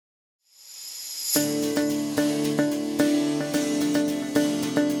Well,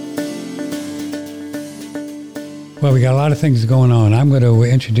 we got a lot of things going on. I'm going to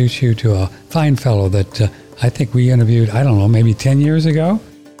introduce you to a fine fellow that I think we interviewed, I don't know, maybe 10 years ago.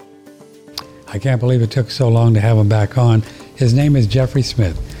 I can't believe it took so long to have him back on. His name is Jeffrey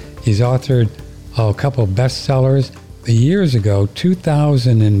Smith. He's authored a couple of bestsellers. Years ago,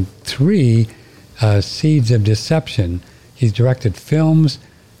 2003, Seeds of Deception. He's directed films.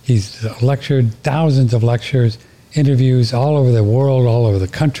 He's lectured thousands of lectures, interviews all over the world, all over the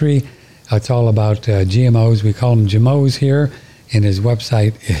country. It's all about GMOs. We call them GMOs here. And his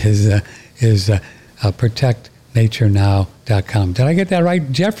website is protectnaturenow.com. Did I get that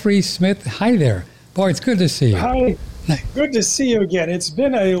right? Jeffrey Smith, hi there. Boy, it's good to see you. Hi. Good to see you again. It's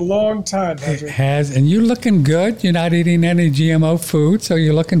been a long time, Patrick. It has. And you're looking good. You're not eating any GMO food, so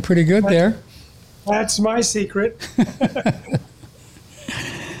you're looking pretty good there. That's my secret.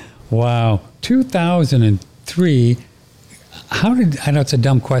 Wow. 2003. I know it's a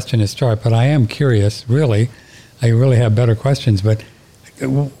dumb question to start, but I am curious, really. I really have better questions, but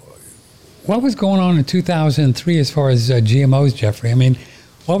what was going on in 2003 as far as GMOs, Jeffrey? I mean,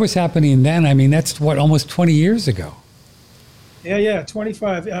 what was happening then? I mean, that's almost 20 years ago. Yeah,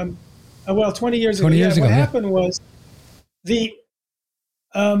 25. 20 years ago. 20 years ago, what happened was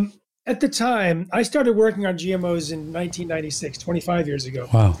at the time, I started working on GMOs in 1996, 25 years ago.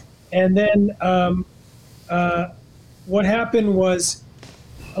 Wow. And then what happened was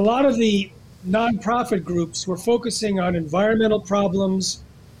a lot of the nonprofit groups were focusing on environmental problems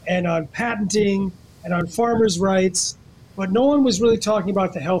and on patenting and on farmers' rights, but no one was really talking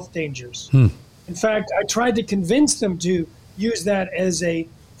about the health dangers. In fact, I tried to convince them to use that as a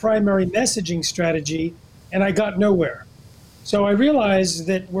primary messaging strategy, and I got nowhere. So I realized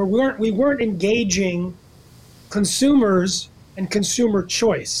that we weren't engaging consumers and consumer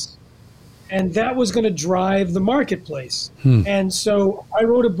choice. And that was going to drive the marketplace. And so I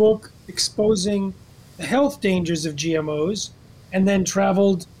wrote a book exposing the health dangers of GMOs and then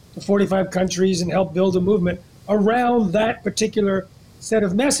traveled to 45 countries and helped build a movement around that particular set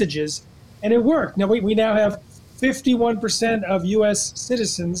of messages. And it worked. Now we now have 51% of U.S.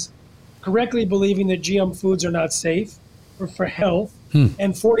 citizens correctly believing that GM foods are not safe for health,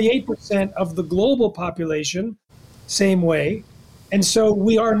 and 48% of the global population, same way. And so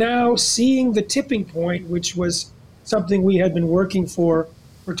we are now seeing the tipping point, which was something we had been working for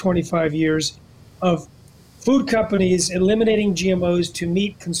 25 years, of food companies eliminating GMOs to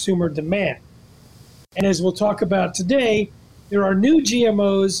meet consumer demand. And as we'll talk about today, there are new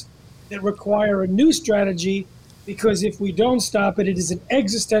GMOs that require a new strategy, because if we don't stop it, it is an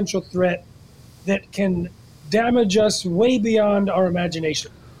existential threat that can damage us way beyond our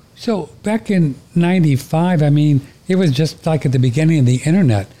imagination. So back in 95, I mean, it was just like at the beginning of the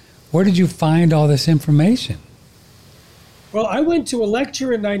internet. Where did you find all this information? Well, I went to a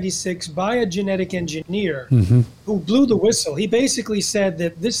lecture in 96 by a genetic engineer who blew the whistle. He basically said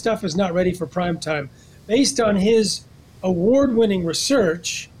that this stuff is not ready for prime time. Based on his award-winning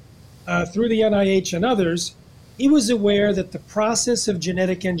research through the NIH and others, he was aware that the process of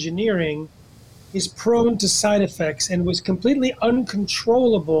genetic engineering is prone to side effects and was completely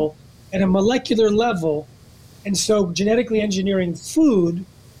uncontrollable at a molecular level. And so genetically engineering food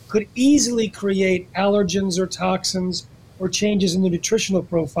could easily create allergens or toxins or changes in the nutritional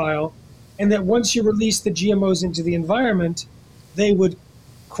profile. And that once you release the GMOs into the environment, they would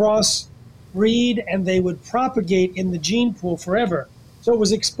cross-breed and they would propagate in the gene pool forever. So it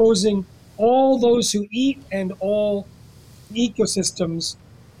was exposing all those who eat and all ecosystems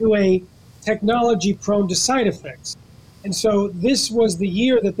to a technology prone to side effects. And so this was the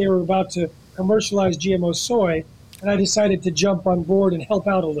year that they were about to commercialize GMO soy, and I decided to jump on board and help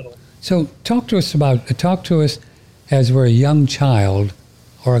out a little. So talk to us as we're a young child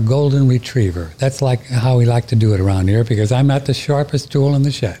or a golden retriever. That's like how we like to do it around here, because I'm not the sharpest tool in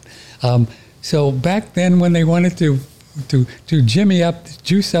the shed. So back then when they wanted to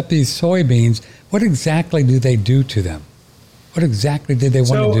juice up these soybeans, what exactly do they do to them? What exactly did they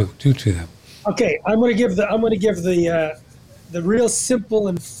want to do to them? Okay, I'm going to give the real simple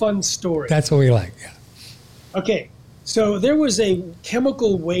and fun story. That's what we like. Yeah. Okay, so there was a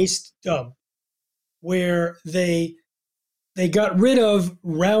chemical waste dump where they got rid of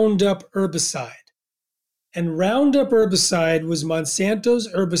Roundup herbicide, and Roundup herbicide was Monsanto's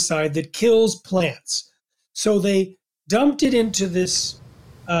herbicide that kills plants. So they dumped it into this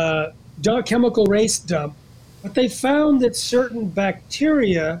chemical waste dump. But they found that certain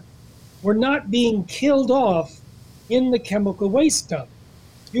bacteria were not being killed off in the chemical waste dump.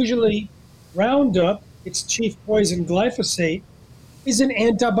 Usually Roundup, its chief poison, glyphosate, is an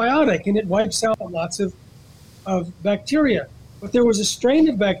antibiotic, and it wipes out lots of bacteria. But there was a strain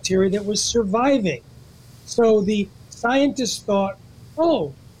of bacteria that was surviving. So the scientists thought,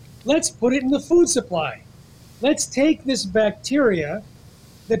 oh, let's put it in the food supply. Let's take this bacteria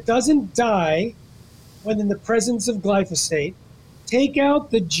that doesn't die when in the presence of glyphosate, take out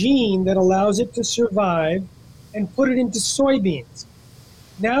the gene that allows it to survive, and put it into soybeans.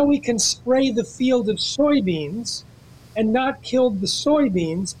 Now we can spray the field of soybeans and not kill the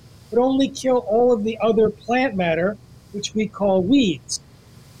soybeans, but only kill all of the other plant matter, which we call weeds.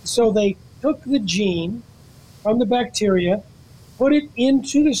 So they took the gene from the bacteria, put it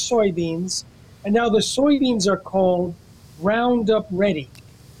into the soybeans, and now the soybeans are called Roundup Ready.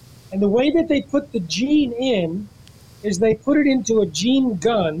 And the way that they put the gene in is they put it into a gene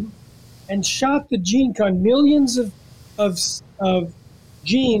gun and shot the gene gun. Millions of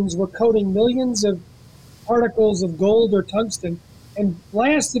genes were coating millions of particles of gold or tungsten and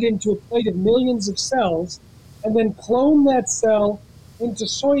blasted into a plate of millions of cells, and then cloned that cell into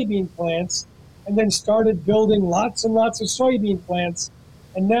soybean plants, and then started building lots and lots of soybean plants.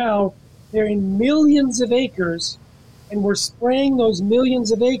 And now they're in millions of acres, and we're spraying those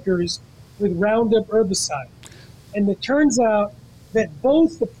millions of acres with Roundup herbicide. And it turns out that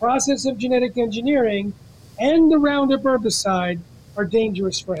both the process of genetic engineering and the Roundup herbicide are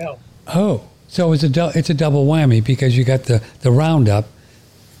dangerous for health. Oh, so it's a double whammy, because you got the Roundup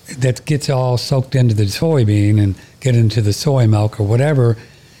that gets all soaked into the soybean and get into the soy milk or whatever,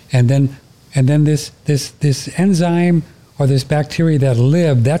 and then this enzyme or this bacteria that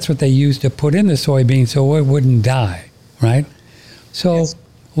lived, that's what they used to put in the soybean so it wouldn't die, right? So yes.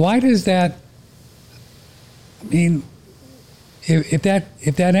 Why does that? I mean, if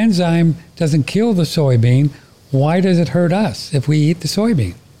that enzyme doesn't kill the soybean, why does it hurt us if we eat the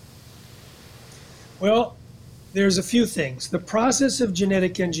soybean? Well, there's a few things. The process of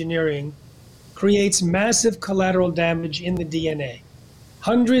genetic engineering creates massive collateral damage in the DNA.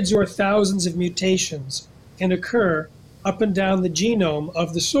 Hundreds or thousands of mutations can occur up and down the genome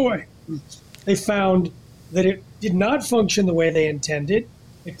of the soy. They found that it did not function the way they intended.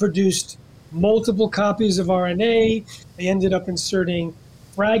 It produced multiple copies of RNA. They ended up inserting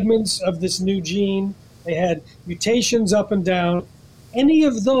fragments of this new gene. They had mutations up and down. Any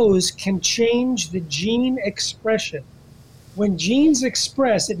of those can change the gene expression. When genes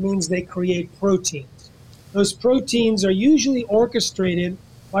express, it means they create proteins. Those proteins are usually orchestrated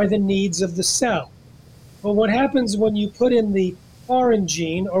by the needs of the cell. But what happens when you put in the foreign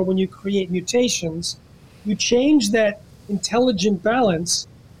gene, or when you create mutations, you change that intelligent balance.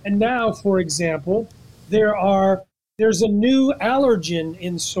 And now, for example, there's a new allergen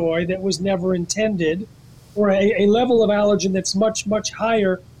in soy that was never intended, or a level of allergen that's much, much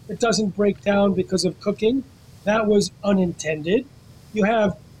higher that doesn't break down because of cooking. That was unintended. You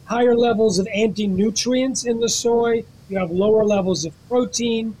have higher levels of anti-nutrients in the soy. You have lower levels of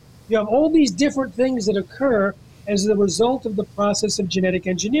protein. You have all these different things that occur as the result of the process of genetic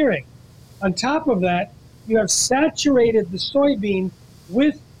engineering. On top of that, you have saturated the soybean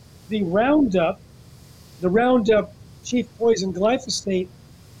with the Roundup. The Roundup chief poison glyphosate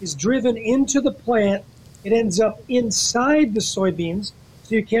is driven into the plant. It ends up inside the soybeans,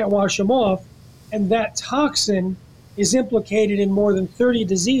 so you can't wash them off. And that toxin is implicated in more than 30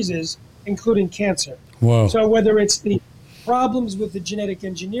 diseases, including cancer. Whoa. So whether it's the problems with the genetic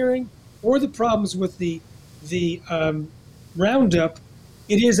engineering or the problems with the Roundup,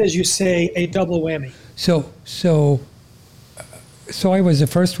 it is, as you say, a double whammy. So soy was the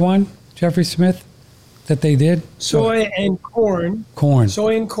first one, Jeffrey Smith, that they did? Soy and corn. Corn.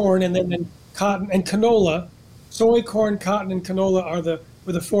 Soy and corn, and then cotton and canola. Soy, corn, cotton, and canola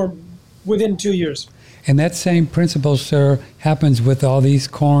were the four within 2 years. And that same principle, sir, happens with all these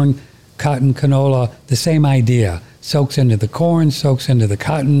corn, cotton, canola, the same idea. Soaks into the corn, soaks into the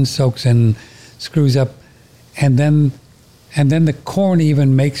cotton, screws up, and then the corn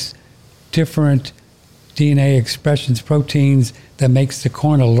even makes different DNA expressions, proteins that makes the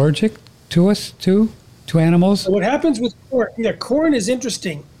corn allergic to us, to animals. So what happens with corn? Yeah, corn is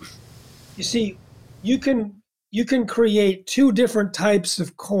interesting. You see, you can create two different types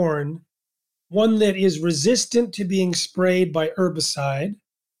of corn, one that is resistant to being sprayed by herbicide,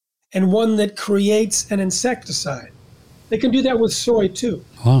 and one that creates an insecticide. They can do that with soy too.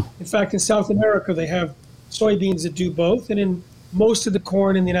 Wow. In fact, in South America, they have soybeans that do both, and in most of the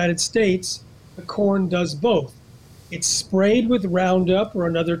corn in the United States, the corn does both. It's sprayed with Roundup or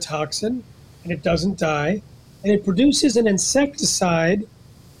another toxin, and it doesn't die, and it produces an insecticide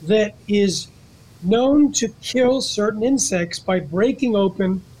that is known to kill certain insects by breaking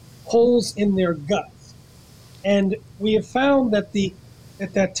open holes in their guts. And we have found that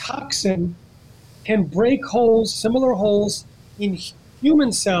that toxin can break holes, similar holes in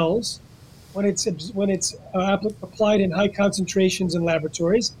human cells when it's applied in high concentrations in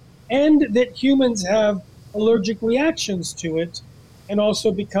laboratories, and that humans have allergic reactions to it and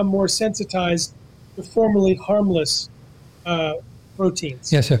also become more sensitized to formerly harmless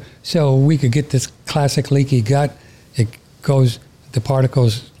proteins. Yes, sir. So we could get this classic leaky gut. It goes, the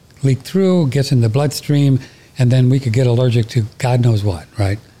particles leak through, gets in the bloodstream, and then we could get allergic to God knows what,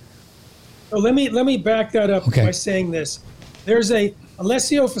 right? So let me back that up by saying this. There's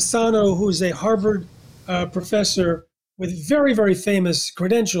Alessio Fasano, who's a Harvard professor with very, very famous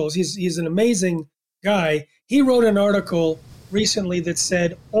credentials. He's an amazing guy. He wrote an article recently that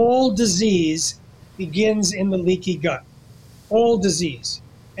said all disease begins in the leaky gut. All disease.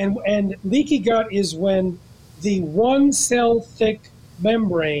 And leaky gut is when the one cell thick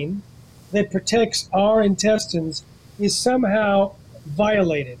membrane that protects our intestines is somehow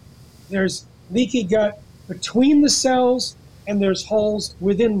violated. There's leaky gut between the cells and there's holes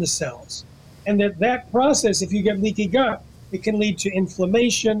within the cells. And that process, if you get leaky gut, it can lead to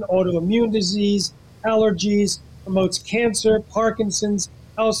inflammation, autoimmune disease, allergies, promotes cancer, Parkinson's,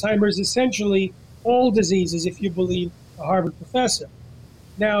 Alzheimer's, essentially all diseases, if you believe a Harvard professor.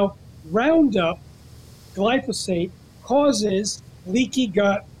 Now, Roundup, glyphosate, causes leaky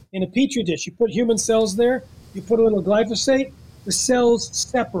gut in a petri dish. You put human cells there, you put a little glyphosate, the cells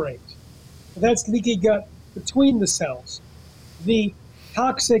separate. That's leaky gut between the cells. The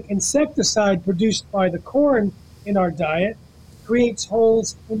toxic insecticide produced by the corn in our diet creates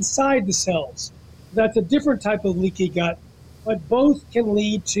holes inside the cells. That's a different type of leaky gut, but both can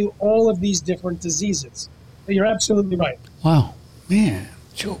lead to all of these different diseases. So you're absolutely right. Wow, man.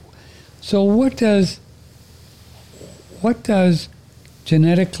 So what does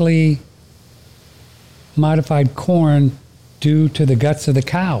genetically modified corn do to the guts of the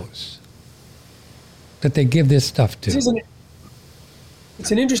cows that they give this stuff to?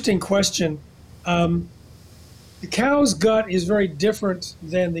 It's an interesting question. The cow's gut is very different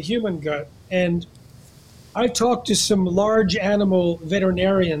than the human gut. And I talked to some large animal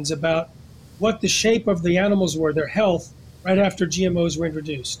veterinarians about what the shape of the animals were, their health, right after GMOs were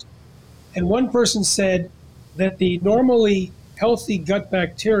introduced. And one person said that the normally healthy gut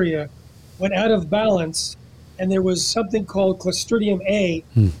bacteria went out of balance, and there was something called Clostridium A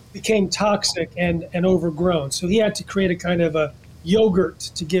became toxic and overgrown. So he had to create a kind of a yogurt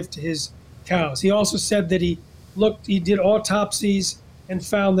to give to his cows. He also said that he did autopsies and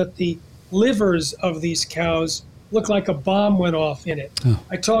found that the livers of these cows looked like a bomb went off in it. Oh.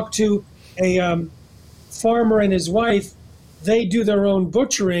 I talked to a farmer and his wife. They do their own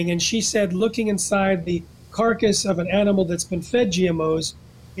butchering, and she said looking inside the carcass of an animal that's been fed GMOs,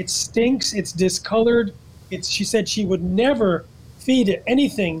 it stinks, it's discolored. She said she would never feed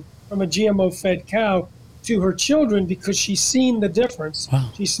anything from a GMO-fed cow to her children because she's seen the difference. Wow.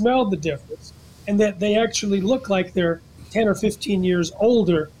 She smelled the difference, and that they actually look like they're 10 or 15 years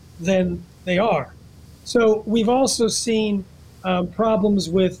older than they are. So we've also seen problems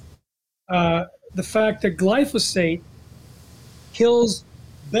with the fact that glyphosate kills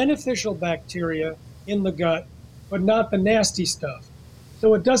beneficial bacteria in the gut, but not the nasty stuff.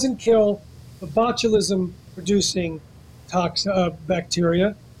 So it doesn't kill the botulism-producing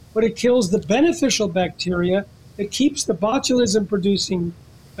bacteria, but it kills the beneficial bacteria that keeps the botulism-producing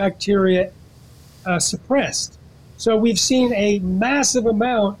bacteria suppressed. So we've seen a massive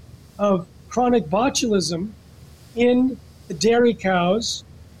amount of chronic botulism in the dairy cows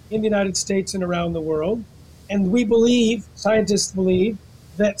in the United States and around the world. And scientists believe,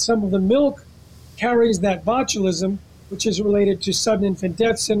 that some of the milk carries that botulism, which is related to sudden infant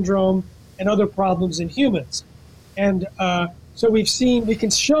death syndrome and other problems in humans. And so we can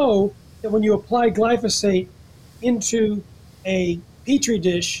show that when you apply glyphosate into a petri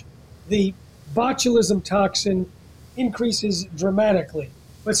dish, the botulism toxin increases dramatically.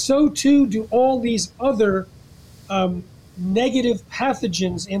 But so too do all these other negative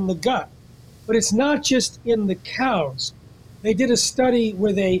pathogens in the gut. But it's not just in the cows. They did a study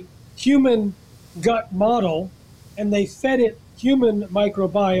with a human gut model, and they fed it human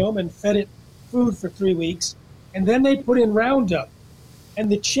microbiome and fed it food for 3 weeks, and then they put in Roundup.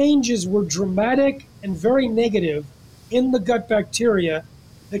 And the changes were dramatic and very negative in the gut bacteria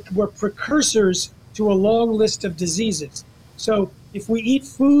that were precursors to a long list of diseases. So if we eat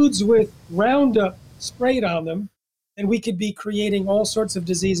foods with Roundup sprayed on them, then we could be creating all sorts of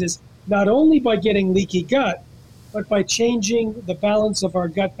diseases, not only by getting leaky gut, but by changing the balance of our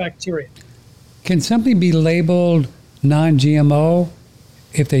gut bacteria. Can something be labeled non-GMO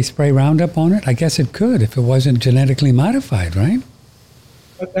if they spray Roundup on it? I guess it could if it wasn't genetically modified, right?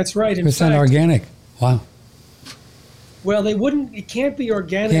 That's right. In Percent fact, organic. Wow. well, they wouldn't. It can't be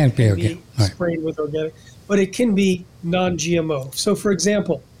organic. Can't be and organic, right. sprayed with organic, but it can be non-GMO. So, for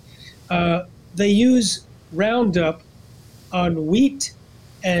example, they use Roundup on wheat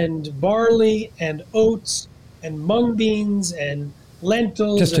and barley and oats and mung beans and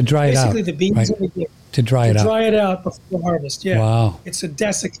lentils. Just to and dry it out, basically the beans right. of the year. To dry it To out. dry it out before harvest. Yeah. Wow. It's a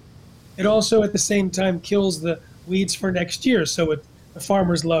desiccant. It also, at the same time, kills the weeds for next year. So the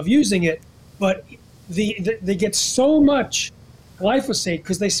farmers love using it, but they get so much glyphosate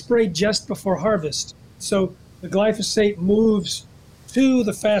because they spray just before harvest. So the glyphosate moves to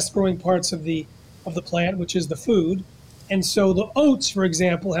the fast-growing parts of the plant, which is the food, and so the oats, for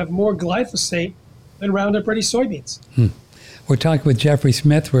example, have more glyphosate than Roundup Ready soybeans. We're talking with Jeffrey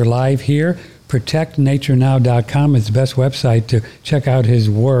Smith. We're live here. ProtectNatureNow.com is the best website to check out his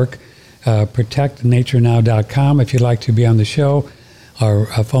work. ProtectNatureNow.com. If you'd like to be on the show, our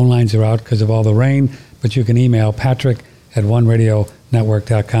phone lines are out because of all the rain, but you can email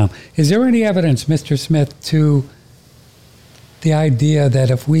Patrick@OneRadioNetwork.com. Is there any evidence, Mr. Smith, to the idea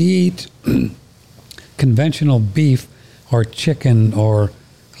that if we eat conventional beef or chicken or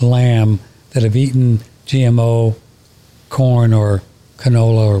lamb that have eaten GMO corn or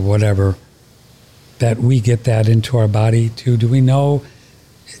canola or whatever, that we get that into our body too? Do we know?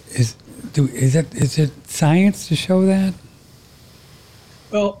 Is it science to show that?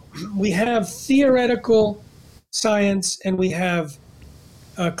 Well, we have theoretical science and we have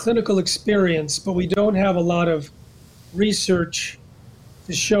clinical experience, but we don't have a lot of research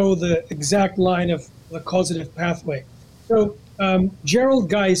to show the exact line of the causative pathway. So Gerald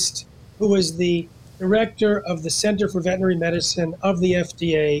Geist, who was the director of the Center for Veterinary Medicine of the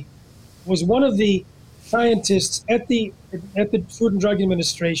FDA, was one of the scientists at the Food and Drug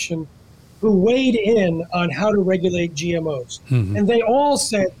Administration who weighed in on how to regulate GMOs. Mm-hmm. And they all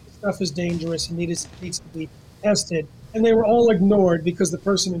said this stuff is dangerous and needs to be tested. And they were all ignored because the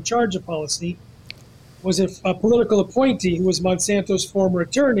person in charge of policy was a political appointee who was Monsanto's former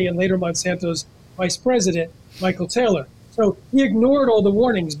attorney and later Monsanto's vice president, Michael Taylor. So he ignored all the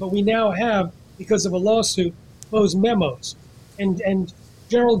warnings, but we now have, because of a lawsuit, those memos. And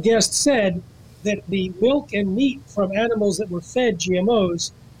Gerald Guest said that the milk and meat from animals that were fed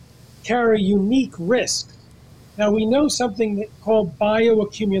GMOs carry unique risks. Now, we know something called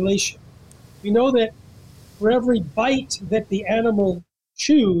bioaccumulation. We know that for every bite that the animal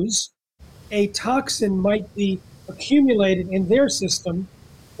chews, a toxin might be accumulated in their system,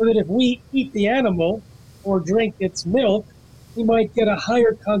 so that if we eat the animal or drink its milk, we might get a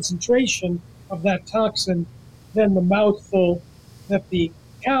higher concentration of that toxin than the mouthful that the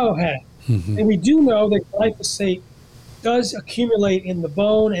cow had. Mm-hmm. And we do know that glyphosate does accumulate in the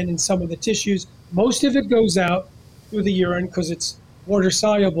bone and in some of the tissues. Most of it goes out through the urine because it's water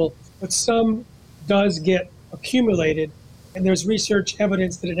soluble, but some does get accumulated, and there's research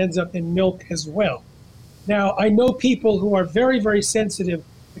evidence that it ends up in milk as well. Now, I know people who are very, very sensitive,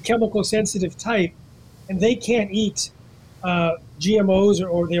 the chemical sensitive type, and they can't eat GMOs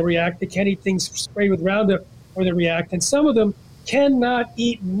or they react. They can't eat things sprayed with Roundup or they react. And some of them cannot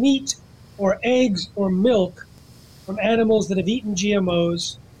eat meat or eggs or milk from animals that have eaten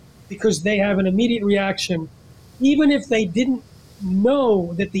GMOs because they have an immediate reaction, even if they didn't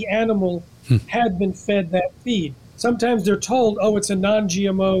know that the animal had been fed that feed. Sometimes they're told, oh, it's a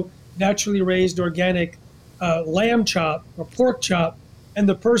non-GMO, naturally raised organic lamb chop or pork chop, and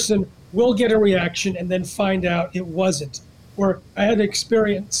the person will get a reaction and then find out it wasn't. Or I had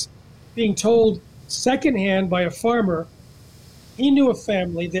experience being told secondhand by a farmer, he knew a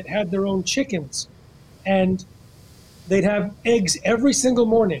family that had their own chickens, and they'd have eggs every single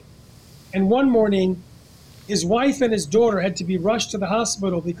morning. And one morning, his wife and his daughter had to be rushed to the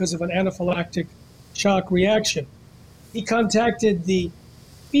hospital because of an anaphylactic shock reaction. He contacted the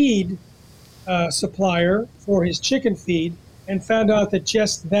feed supplier for his chicken feed and found out that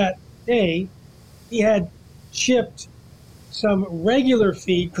just that day he had shipped some regular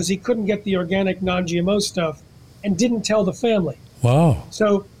feed because he couldn't get the organic non-GMO stuff and didn't tell the family. Wow.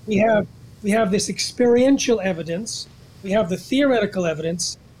 So we have this experiential evidence, we have the theoretical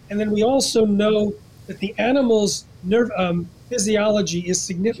evidence, and then we also know that the animal's physiology is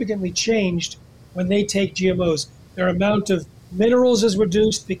significantly changed when they take GMOs. Their amount of minerals is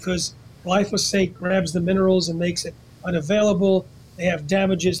reduced because glyphosate grabs the minerals and makes it unavailable. They have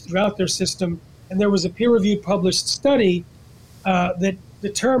damages throughout their system. And there was a peer-reviewed published study that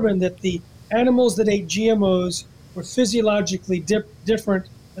determined that the animals that ate GMOs were physiologically different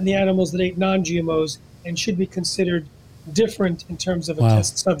than the animals that ate non-GMOs and should be considered different in terms of a Wow.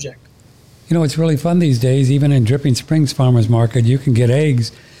 test subject. You know, it's really fun these days. Even in Dripping Springs Farmers Market, you can get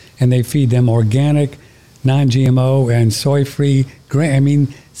eggs, and they feed them organic, non-GMO, and soy-free grain. I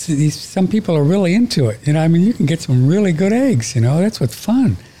mean, some people are really into it. You know, I mean, you can get some really good eggs. You know, that's what's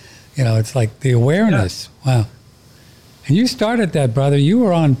fun. You know, it's like the awareness. Wow. And you started that, brother. You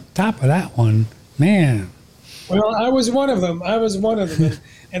were on top of that one. Man. Well, I was one of them.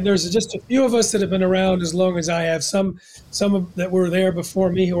 And there's just a few of us that have been around as long as I have. Some that were there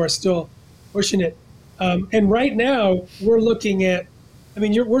before me who are still pushing it. And right now, we're looking at,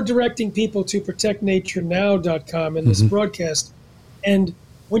 we're directing people to protectnaturenow.com in this broadcast. And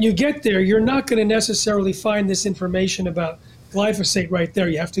when you get there, you're not going to necessarily find this information about glyphosate right there.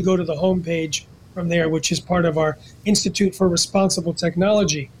 You have to go to the homepage from there, which is part of our Institute for Responsible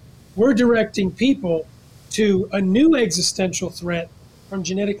Technology. We're directing people to a new existential threat from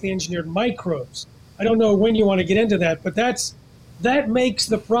genetically engineered microbes. I don't know when you want to get into that, but that makes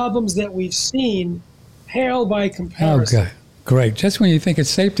the problems that we've seen pale by comparison. Okay, great. Just when you think it's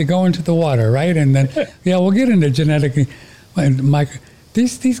safe to go into the water, right? And then, yeah, we'll get into genetically.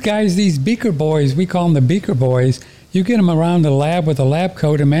 These guys, these beaker boys, we call them the beaker boys. You get them around the lab with a lab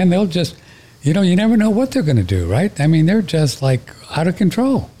coat, and man, they'll just, you never know what they're going to do, right? I mean, they're just like out of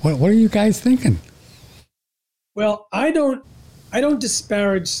control. What are you guys thinking? Well, I don't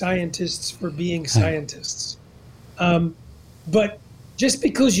disparage scientists for being scientists. But just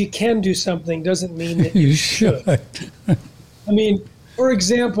because you can do something doesn't mean that you should. For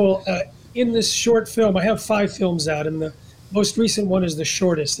example, in this short film, I have 5 films out, and the most recent one is the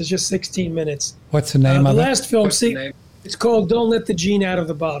shortest. It's just 16 minutes. What's the name of it? The last film, it's called Don't Let the Gene Out of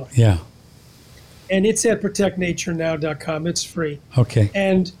the Bottle. Yeah. And it's at protectnaturenow.com. It's free. Okay.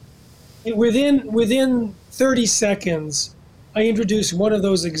 And within 30 seconds, I introduce one of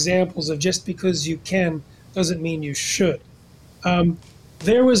those examples of just because you can doesn't mean you should.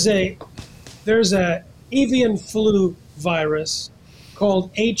 There's a avian flu virus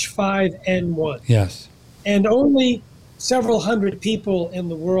called H5N1. Yes. And only several hundred people in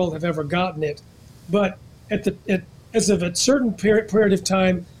the world have ever gotten it. But as of a certain period of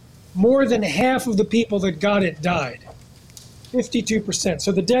time, more than half of the people that got it died. 52%.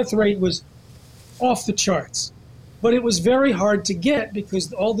 So the death rate was off the charts. But it was very hard to get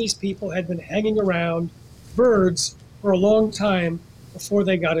because all these people had been hanging around birds for a long time before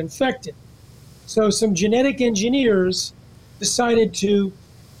they got infected. So some genetic engineers decided to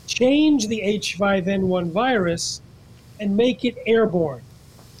change the H5N1 virus and make it airborne.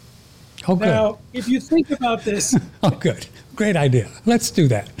 Oh, good. Now, if you think about this... Oh, good. Great idea. Let's do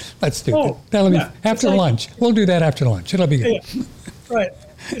that. Yeah. After lunch. We'll do that after lunch. It'll be good. Yeah, right.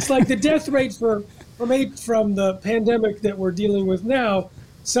 It's like the death rate from the pandemic that we're dealing with now.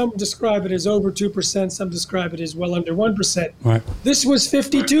 Some describe it as over 2%. Some describe it as well under 1%. Right. This was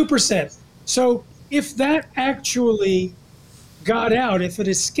 52%. So if that actually got out, if it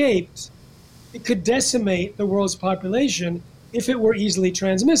escaped, it could decimate the world's population if it were easily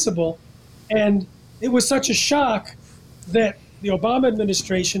transmissible. And it was such a shock that the Obama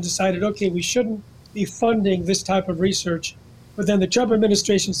administration decided, okay, we shouldn't be funding this type of research. But then the Trump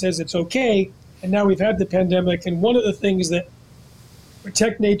administration says it's okay. And now we've had the pandemic. And one of the things that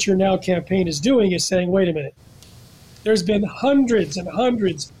Protect Nature Now campaign is doing is saying, wait a minute, there's been hundreds and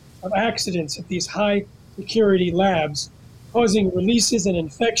hundreds of accidents at these high security labs causing releases and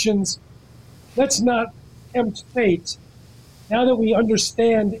infections. Let's not tempt fate. Now that we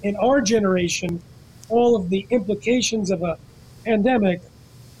understand in our generation all of the implications of a pandemic,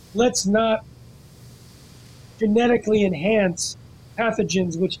 let's not genetically enhance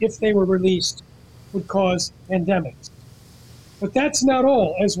pathogens which, if they were released, would cause pandemics. But that's not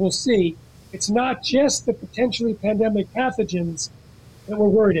all, as we'll see. It's not just the potentially pandemic pathogens that we're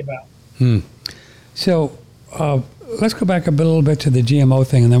worried about. So let's go back a little bit to the GMO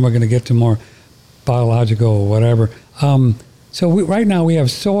thing, and then we're going to get to more biological or whatever. Right now we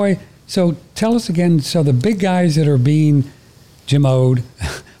have soy. So tell us again, so the big guys that are being GMO'd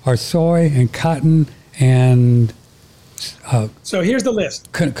are soy and cotton and... so here's the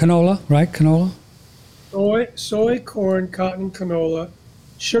list. Canola, right? Canola? Soy, corn, cotton, canola,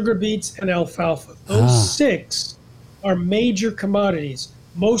 sugar beets, and alfalfa. Those 6 are major commodities.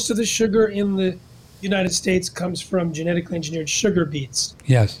 Most of the sugar in the United States comes from genetically engineered sugar beets.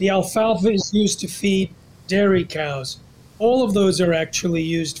 Yes. The alfalfa is used to feed dairy cows. All of those are actually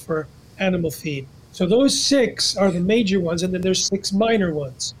used for animal feed. So those 6 are the major ones, and then there's 6 minor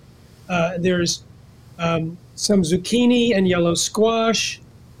ones. There's some zucchini and yellow squash.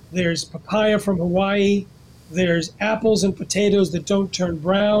 There's papaya from Hawaii. There's apples and potatoes that don't turn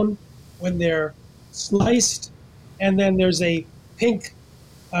brown when they're sliced. and then there's a pink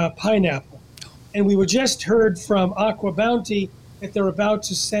pineapple. And we were just heard from Aqua Bounty that they're about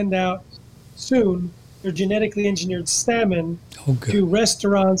to send out soon their genetically engineered salmon to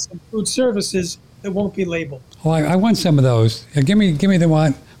restaurants and food services that won't be labeled. Oh, I want some of those. Give me the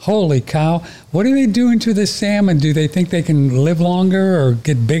one. Holy cow. What are they doing to the salmon? Do they think they can live longer or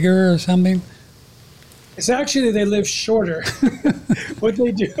get bigger or something? It's actually they live shorter. What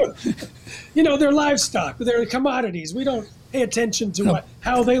they do, they're livestock. They're commodities. We don't pay attention to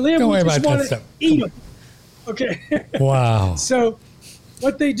how they live. Don't we worry just about want that to stuff. eat them. Okay. Wow. So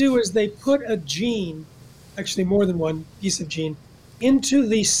what they do is they put a gene, actually more than one piece of gene, into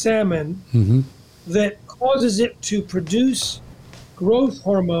the salmon that causes it to produce growth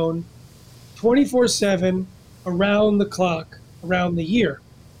hormone 24/7 around the clock, around the year.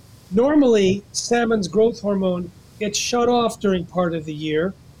 Normally, salmon's growth hormone gets shut off during part of the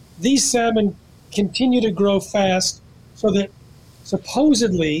year. These salmon continue to grow fast so that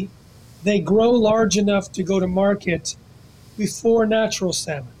supposedly they grow large enough to go to market before natural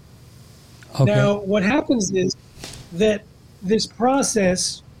salmon. Okay. Now, what happens is that this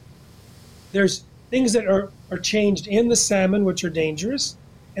process, there's things that are changed in the salmon, which are dangerous,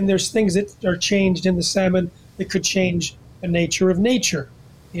 and there's things that are changed in the salmon that could change the nature of nature,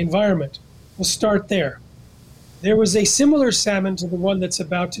 the environment. We'll start there. There was a similar salmon to the one that's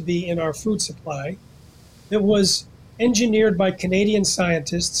about to be in our food supply that was engineered by Canadian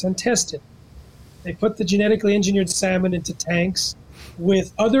scientists and tested. They put the genetically engineered salmon into tanks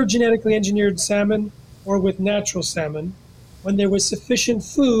with other genetically engineered salmon or with natural salmon. When there was sufficient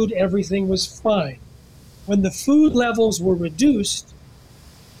food, everything was fine. When the food levels were reduced,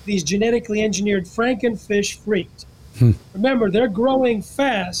 these genetically engineered frankenfish freaked. Remember, they're growing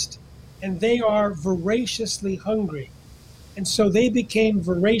fast and they are voraciously hungry. And so they became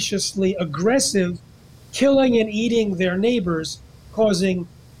voraciously aggressive, killing and eating their neighbors, causing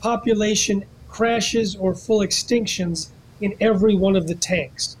population crashes or full extinctions in every one of the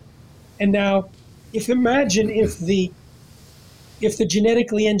tanks. And now, imagine if the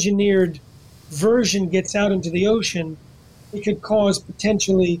genetically engineered version gets out into the ocean, it could cause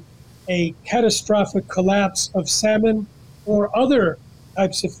potentially a catastrophic collapse of salmon or other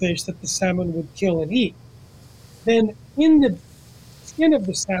types of fish that the salmon would kill and eat. Then in the skin of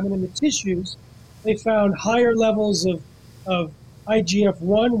the salmon, in the tissues, they found higher levels of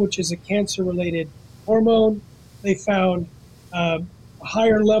IGF-1, which is a cancer-related hormone. They found a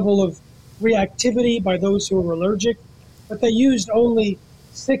higher level of reactivity by those who were allergic, but they used only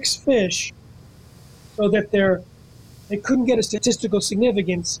 6 fish so that they couldn't get a statistical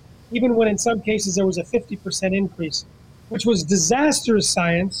significance, even when in some cases there was a 50% increase, which was disastrous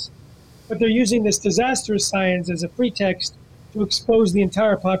science, but they're using this disastrous science as a pretext to expose the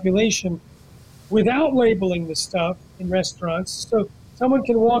entire population without labeling the stuff in restaurants. So someone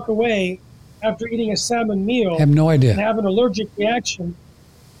can walk away after eating a salmon meal, I have no idea, and have an allergic reaction,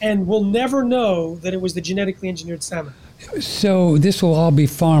 and will never know that it was the genetically engineered salmon. So this will all be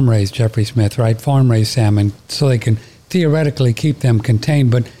farm-raised, Jeffrey Smith, right? Farm-raised salmon, so they can theoretically keep them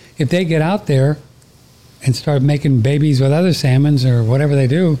contained. But if they get out there and start making babies with other salmons or whatever they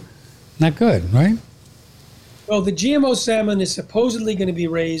do, not good, right? Well, the GMO salmon is supposedly going to be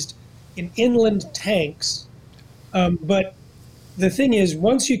raised in inland tanks. But the thing is,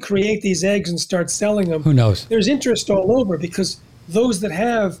 once you create these eggs and start selling them, who knows? There's interest all over, because those that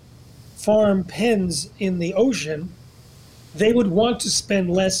have farm pens in the ocean, they would want to spend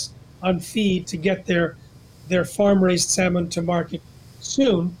less on feed to get their farm-raised salmon to market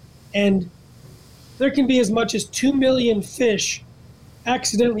soon. And there can be as much as 2 million fish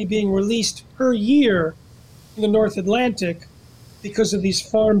accidentally being released per year in the North Atlantic because of these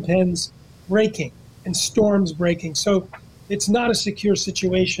farm pens breaking and storms breaking. So it's not a secure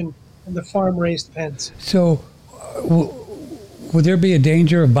situation in the farm-raised pens. So would there be a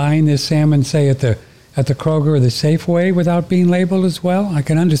danger of buying this salmon, say, at the Kroger or the Safeway without being labeled as well? I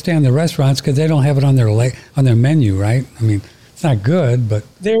can understand the restaurants because they don't have it on their menu, right? I mean, it's not good, but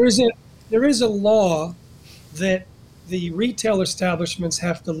there is a law that the retail establishments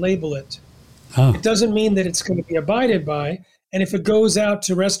have to label it. It doesn't mean that it's going to be abided by. And if it goes out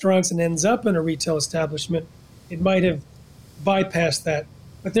to restaurants and ends up in a retail establishment, it might have bypassed that.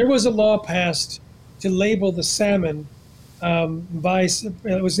 But there was a law passed to label the salmon.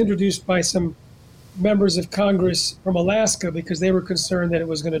 It was introduced by some members of Congress from Alaska because they were concerned that it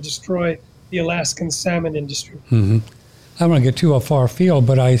was going to destroy the Alaskan salmon industry. Mm-hmm. I don't want to get too far afield,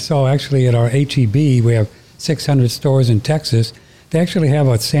 but I saw actually at our HEB, we have 600 stores in Texas, they actually have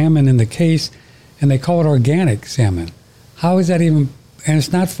a salmon in the case, and they call it organic salmon. How is that even, and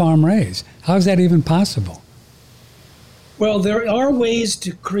it's not farm raised, how is that even possible? Well, there are ways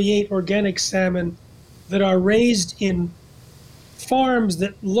to create organic salmon that are raised in farms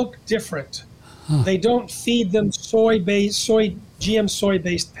that look different. They don't feed them GM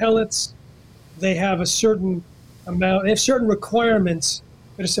soy-based pellets. They have a certain amount, they have certain requirements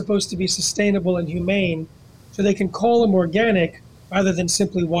that are supposed to be sustainable and humane, so they can call them organic rather than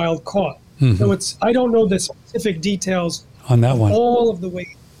simply wild caught. So I don't know the specific details on that one. All of the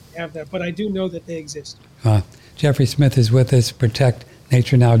ways to have that, but I do know that they exist. Jeffrey Smith is with us,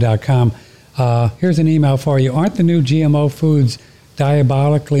 protectnaturenow.com. Here's an email for you. Aren't the new GMO foods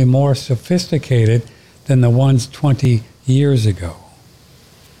diabolically more sophisticated than the ones 20 years ago?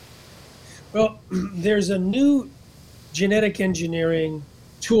 Well, there's a new genetic engineering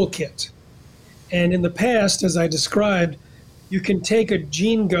toolkit. And in the past, as I described, you can take a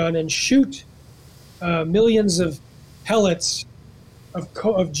gene gun and shoot millions of pellets,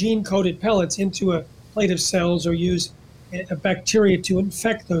 of gene-coded pellets into a plate of cells, or use a bacteria to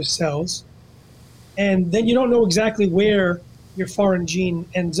infect those cells. And then you don't know exactly where your foreign gene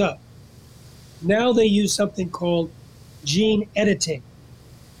ends up. Now they use something called gene editing.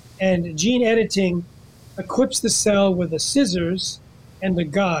 And gene editing equips the cell with a scissors and a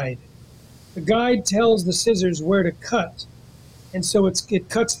guide. The guide tells the scissors where to cut. And so it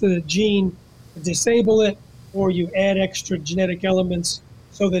cuts the gene to disable it, or you add extra genetic elements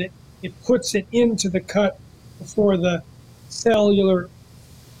so that it puts it into the cut before the cellular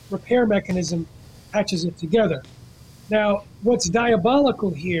repair mechanism patches it together. Now, what's diabolical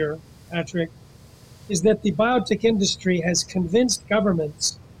here, Patrick, is that the biotech industry has convinced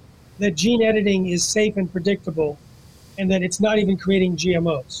governments that gene editing is safe and predictable, and that it's not even creating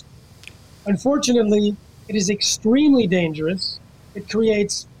GMOs. Unfortunately, it is extremely dangerous. It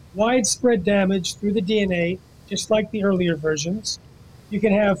creates widespread damage through the DNA, just like the earlier versions. You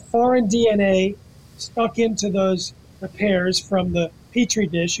can have foreign DNA stuck into those repairs from the petri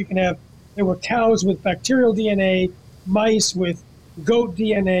dish. There were cows with bacterial DNA, mice with goat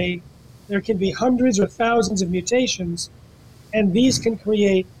DNA. There can be hundreds or thousands of mutations, and these can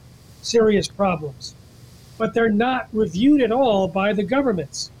create serious problems. But they're not reviewed at all by the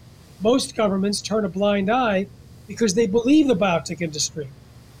governments. Most governments turn a blind eye because they believe the biotech industry.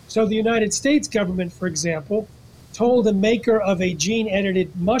 So the United States government, for example, told a maker of a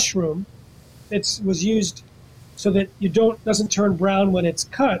gene-edited mushroom that was used so that doesn't turn brown when it's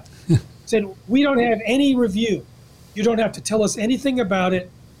cut, said, we don't have any review. You don't have to tell us anything about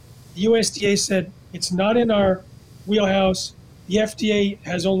it. The USDA said, it's not in our wheelhouse. The FDA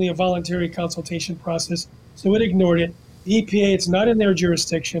has only a voluntary consultation process, so it ignored it. The EPA, it's not in their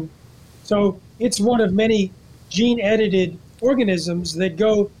jurisdiction. So it's one of many gene-edited organisms that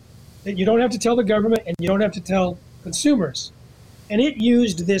you don't have to tell the government and you don't have to tell consumers. And it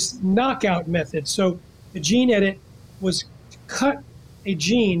used this knockout method. So the gene edit was to cut a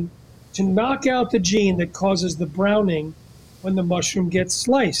gene to knock out the gene that causes the browning when the mushroom gets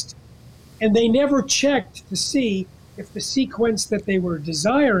sliced. And they never checked to see if the sequence that they were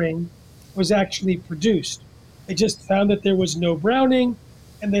desiring was actually produced. They just found that there was no browning,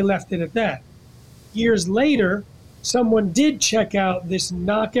 and they left it at that. Years later, someone did check out this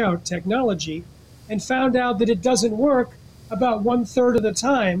knockout technology and found out that it doesn't work about 1/3 of the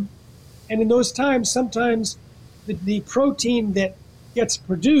time. And in those times, sometimes the protein that gets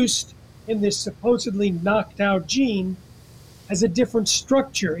produced in this supposedly knocked out gene has a different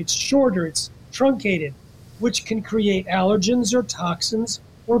structure. It's shorter, it's truncated, which can create allergens or toxins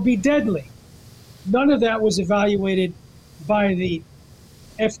or be deadly. None of that was evaluated by the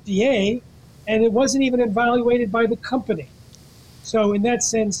FDA, and it wasn't even evaluated by the company. So in that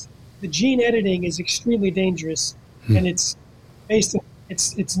sense, the gene editing is extremely dangerous, and it's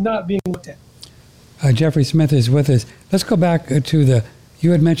not being looked at. Jeffrey Smith is with us. Let's go back to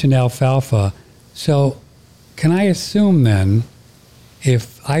you had mentioned alfalfa. So can I assume then,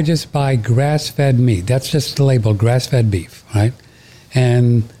 if I just buy grass-fed meat, that's just labeled grass-fed beef, right?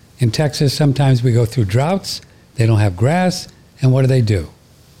 And in Texas, sometimes we go through droughts, they don't have grass, and what do?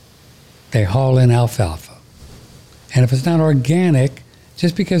 They haul in alfalfa. And if it's not organic,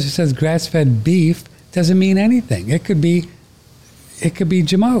 just because it says grass-fed beef doesn't mean anything. It could be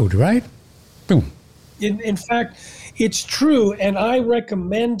GMO'd, right? Boom. In fact, it's true, and I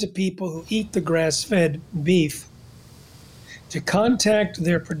recommend to people who eat the grass-fed beef to contact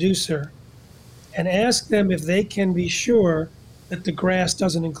their producer and ask them if they can be sure that the grass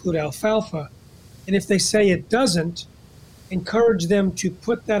doesn't include alfalfa. And if they say it doesn't, encourage them to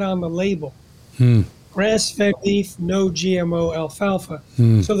put that on the label. Grass-fed beef, no GMO alfalfa,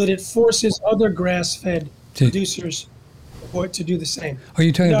 so that it forces other grass-fed producers for it to do the same. Are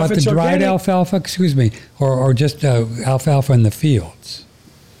you talking Now, about if the it's dried organic- alfalfa? Excuse me, or just alfalfa in the fields?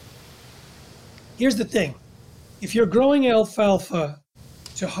 Here's the thing. If you're growing alfalfa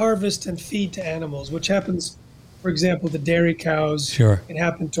to harvest and feed to animals, which happens, for example, to dairy cows, Sure. it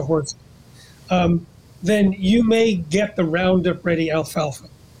happened to horses, then you may get the Roundup Ready alfalfa,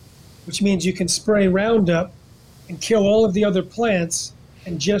 which means you can spray Roundup and kill all of the other plants,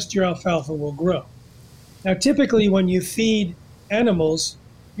 and just your alfalfa will grow. Now, typically, when you feed animals,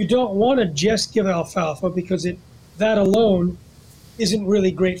 you don't want to just give alfalfa because that alone isn't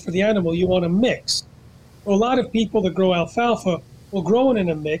really great for the animal. You want a mix. Well, a lot of people that grow alfalfa will grow it in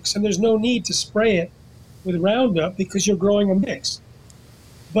a mix, and there's no need to spray it with Roundup because you're growing a mix.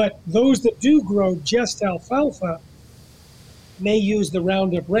 But those that do grow just alfalfa may use the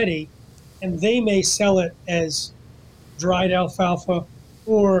Roundup Ready, and they may sell it as dried alfalfa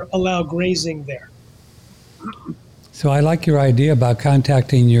or allow grazing there. So I like your idea about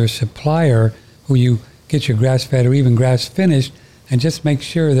contacting your supplier who you get your grass-fed or even grass-finished and just make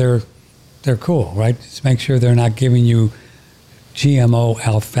sure they're cool, right? Just make sure they're not giving you GMO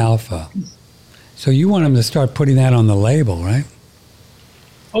alfalfa. So you want them to start putting that on the label, right?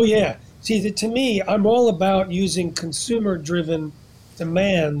 Oh, yeah. See, to me, I'm all about using consumer-driven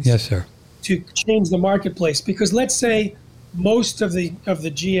demands Yes, sir. to change the marketplace. Because let's say most of the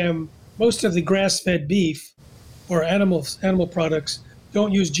grass-fed beef or animal products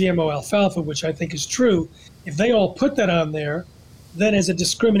don't use GMO alfalfa, which I think is true. If they all put that on there, then as a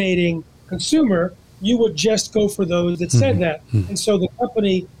discriminating consumer, you would just go for those that said that. And so the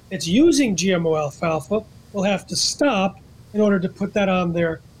company that's using GMO alfalfa will have to stop in order to put that on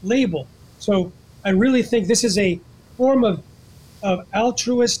their label. So I really think this is a form of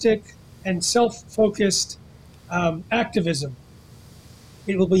altruistic and self-focused activism.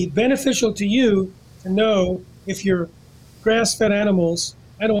 It will be beneficial to you to know if your grass-fed animal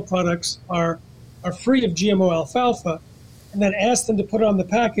products are free of GMO alfalfa, and then ask them to put it on the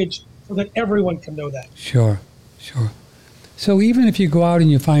package so that everyone can know that. Sure. So even if you go out and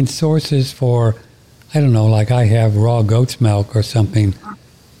you find sources for, I don't know, like I have raw goat's milk or something,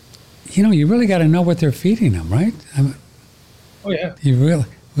 you really got to know what they're feeding them, right? Oh, yeah. You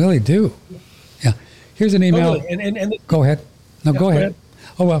really do. Yeah. Here's an email. Totally. And Go ahead. No, Yeah, go ahead.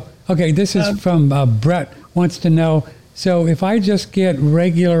 Oh, well, okay, this is from Brett. Wants to know, so if I just get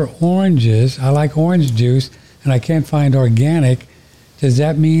regular oranges, I like orange juice, and I can't find organic, does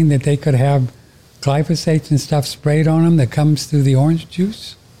that mean that they could have glyphosate and stuff sprayed on them that comes through the orange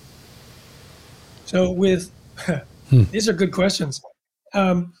juice? So these are good questions.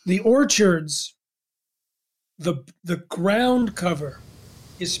 The orchards, the ground cover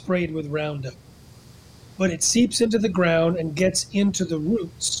is sprayed with Roundup, but it seeps into the ground and gets into the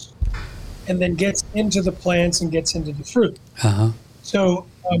roots, and then gets into the plants and gets into the fruit. Uh-huh. So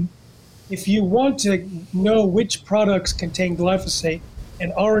if you want to know which products contain glyphosate,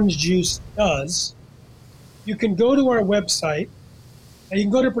 and orange juice does, you can go to our website, and you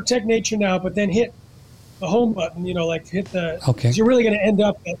can go to Protect Nature Now, but then hit the home button, hit the, Okay. 'cause you're really going to end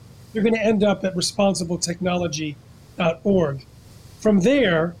up at responsibletechnology.org. From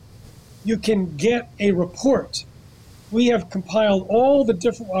there, you can get a report. We have compiled all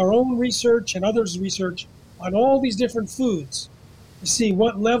our own research and others' research on all these different foods to see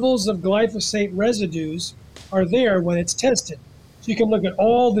what levels of glyphosate residues are there when it's tested. So you can look at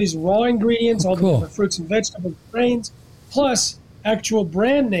all these raw ingredients, all the Cool. different fruits and vegetables, grains, plus actual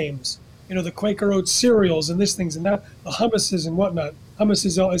brand names, the Quaker Oats cereals and this things and that, the hummuses and whatnot. Hummus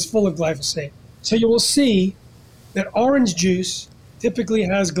is full of glyphosate. So you will see that orange juice typically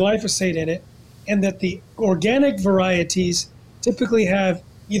has glyphosate in it, and that the organic varieties typically have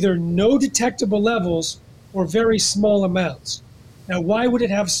either no detectable levels or very small amounts. Now, why would it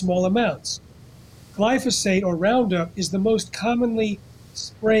have small amounts? Glyphosate or Roundup is the most commonly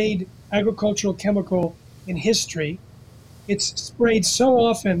sprayed agricultural chemical in history. It's sprayed so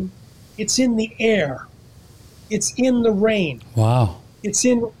often, it's in the air, it's in the rain, Wow. it's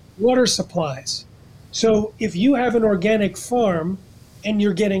in water supplies. So if you have an organic farm and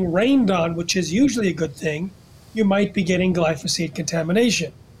you're getting rained on, which is usually a good thing, you might be getting glyphosate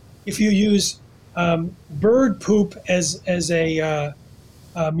contamination. If you use bird poop as a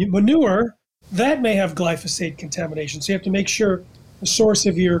manure, that may have glyphosate contamination. So you have to make sure the source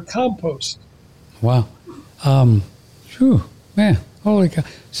of your compost. Wow. Phew, man, holy cow.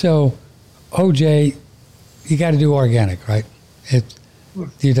 So, OJ, you got to do organic, right?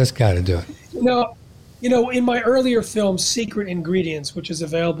 You just got to do it. In my earlier film, Secret Ingredients, which is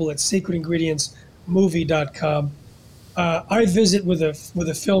available at secretingredientsmovie.com, I visit with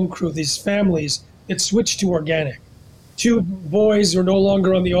a film crew these families that switch to organic 2 boys are no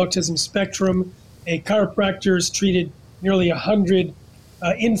longer on the autism spectrum. A chiropractor has treated nearly 100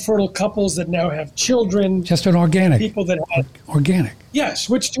 infertile couples that now have children. Just an organic. People that had organic. Yeah,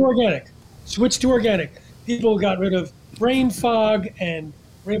 switch to organic. Switch to organic. People got rid of brain fog and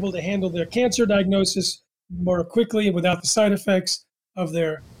were able to handle their cancer diagnosis more quickly without the side effects of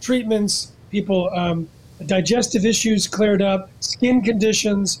their treatments. People, digestive issues cleared up, skin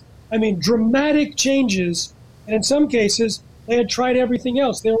conditions. I mean, dramatic changes. And in some cases, they had tried everything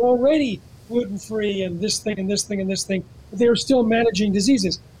else. They were already gluten-free and this thing and this thing and this thing, but they were still managing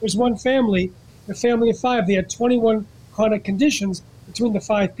diseases. There's one family, a family of 5, they had 21 chronic conditions between the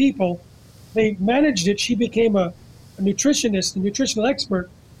 5 people. They managed it. She became a nutritionist, a nutritional expert,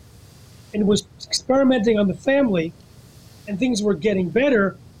 and was experimenting on the family, and things were getting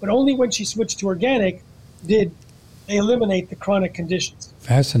better, but only when she switched to organic did they eliminate the chronic conditions.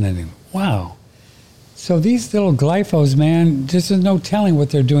 Fascinating. Wow. So these little glyphos, man, just there's no telling what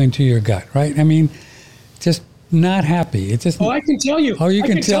they're doing to your gut, right? I mean, just not happy. It's just. Oh, I can tell you. Oh, you I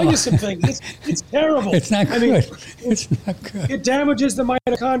can tell you something. It's terrible. It's not good. It's not good. It damages the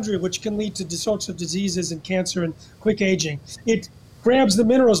mitochondria, which can lead to sorts of diseases and cancer and quick aging. It grabs the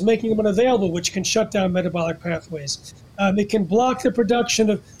minerals, making them unavailable, which can shut down metabolic pathways. It can block the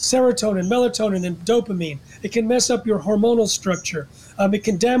production of serotonin, melatonin, and dopamine. It can mess up your hormonal structure. It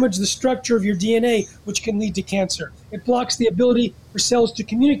can damage the structure of your DNA, which can lead to cancer. It blocks the ability for cells to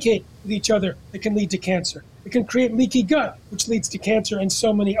communicate with each other. That can lead to cancer. It can create leaky gut, which leads to cancer and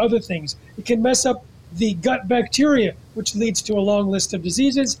so many other things. It can mess up the gut bacteria, which leads to a long list of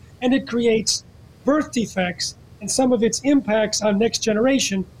diseases, and it creates birth defects, and some of its impacts on next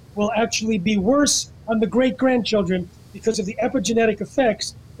generation will actually be worse on the great-grandchildren because of the epigenetic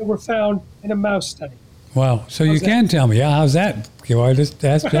effects that were found in a mouse study. Wow. So you can tell me, how's that? I just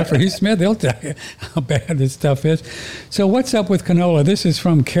ask Jeffrey Smith. He'll tell you how bad this stuff is. So what's up with canola? This is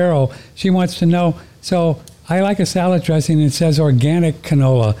from Carol. She wants to know, so I like a salad dressing and it says organic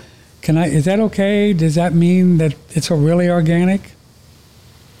canola. Is that okay? Does that mean that it's really organic?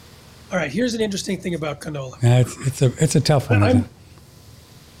 All right, here's an interesting thing about canola. It's a tough one, isn't it?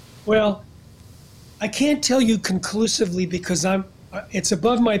 Well, I can't tell you conclusively because it's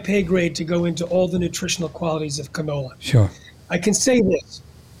above my pay grade to go into all the nutritional qualities of canola. Sure. I can say this.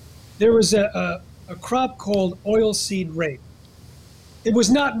 There was a crop called oilseed rape. It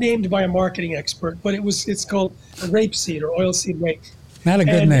was not named by a marketing expert, but it's called a rapeseed or oilseed rape. Not a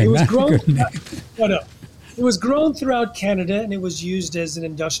good name. It was grown throughout Canada, and it was used as an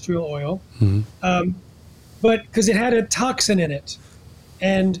industrial oil. Mm-hmm. But because it had a toxin in it.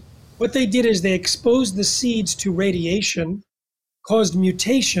 And what they did is they exposed the seeds to radiation, caused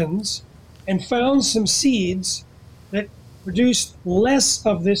mutations, and found some seeds that produced less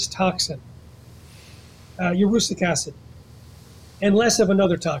of this toxin, urusic acid, and less of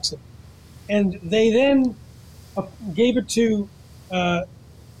another toxin. And they then gave it to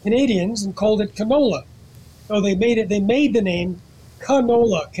Canadians and called it canola. So they made the name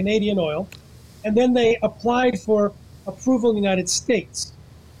canola, Canadian oil, and then they applied for approval in the United States.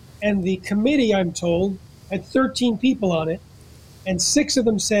 And the committee, I'm told, had 13 people on it, and 6 of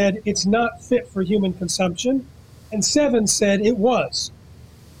them said it's not fit for human consumption, and 7 said it was.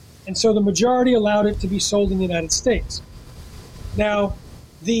 And so the majority allowed it to be sold in the United States. Now,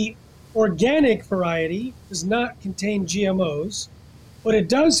 the organic variety does not contain GMOs, but it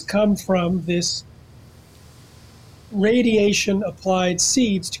does come from this radiation-applied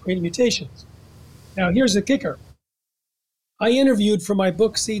seeds to create mutations. Now, here's the kicker. I interviewed for my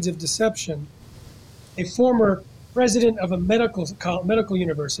book, Seeds of Deception, a former president of a medical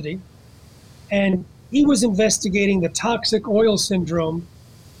university, and he was investigating the toxic oil syndrome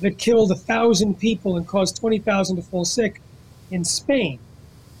that killed 1,000 people and caused 20,000 to fall sick in Spain.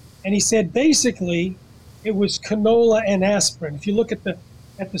 And he said basically it was canola and aspirin. If you look at the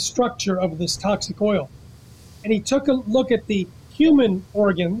structure of this toxic oil, and he took a look at the human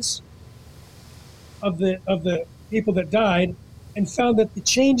organs of the people that died, and found that the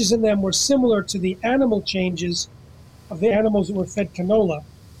changes in them were similar to the animal changes of the animals that were fed canola.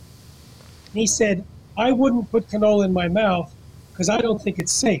 And he said, I wouldn't put canola in my mouth because I don't think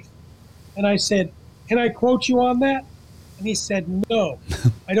it's safe. And I said, can I quote you on that? And he said, no,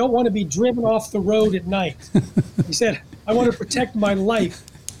 I don't want to be driven off the road at night. He said, I want to protect my life.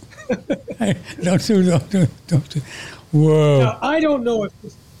 Don't do. Whoa. Now, I don't know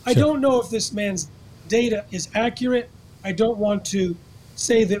if this man's data is accurate. I don't want to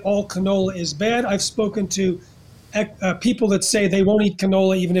say that all canola is bad. I've spoken to people that say they won't eat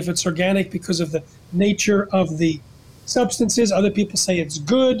canola even if it's organic because of the nature of the substances. Other people say it's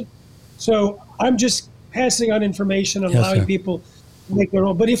good. So I'm just passing on information and Yes, allowing sir. people to make their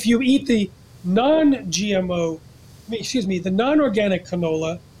own. But if you eat the non-GMO, the non-organic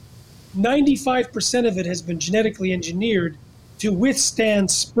canola, 95% of it has been genetically engineered to withstand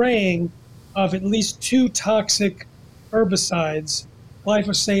spraying of at least two toxic herbicides,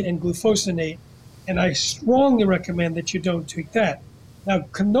 glyphosate and glufosinate. And I strongly recommend that you don't take that. Now,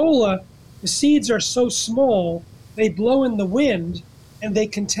 canola, the seeds are so small, they blow in the wind and they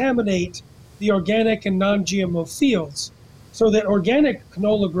contaminate the organic and non-GMO fields. So that organic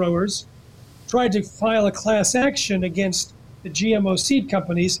canola growers tried to file a class action against the GMO seed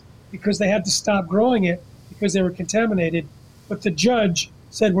companies because they had to stop growing it because they were contaminated. But the judge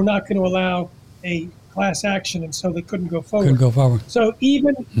said we're not going to allow a class action, and so they couldn't go forward. Couldn't go forward. So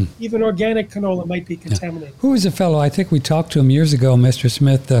even organic canola might be contaminated. Who was the fellow? I think we talked to him years ago, Mr.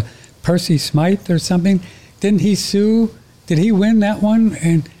 Smith, Percy Smythe or something. Didn't he sue? Did he win that one?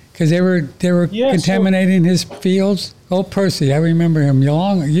 And because they were contaminating his fields. Oh, Percy, I remember him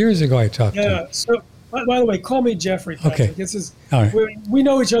years ago. I talked to him. Yeah. So by the way, call me Jeffrey. Patrick. Okay. This is All right. we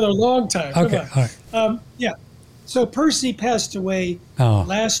know each other a long time. Okay. Come on. All right. Yeah. So Percy passed away Oh.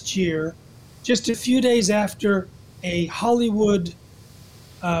 last year, just a few days after a Hollywood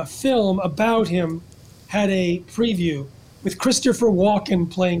film about him had a preview with Christopher Walken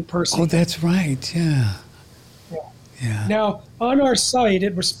playing Percy. Oh, that's right. Yeah. Yeah. Now, on our site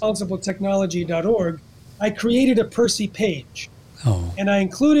at responsibletechnology.org, I created a Percy page, Oh. and I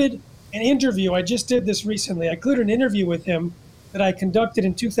included an interview. I just did this recently. I included an interview with him that I conducted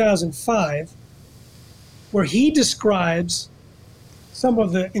in 2005, where he describes some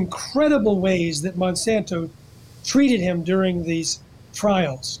of the incredible ways that Monsanto treated him during these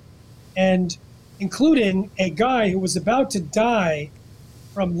trials, and including a guy who was about to die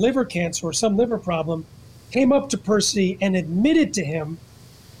from liver cancer or some liver problem, came up to Percy and admitted to him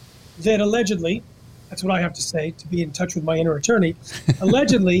that allegedly, that's what I have to say to be in touch with my inner attorney,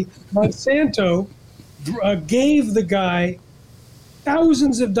 allegedly Monsanto gave the guy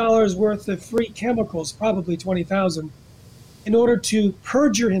thousands of dollars worth of free chemicals, probably 20,000, in order to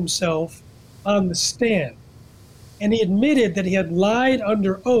perjure himself on the stand. And he admitted that he had lied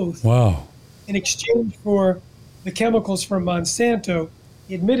under oath Wow. in exchange for the chemicals from Monsanto.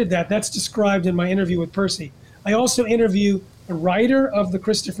 He admitted that. That's described in my interview with Percy. I also interview the writer of the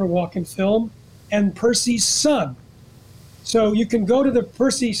Christopher Walken film and Percy's son. So you can go to the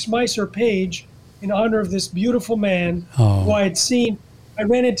Percy Smicer page in honor of this beautiful man Oh. who I had seen. I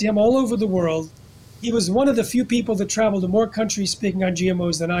ran into him all over the world. He was one of the few people that traveled to more countries speaking on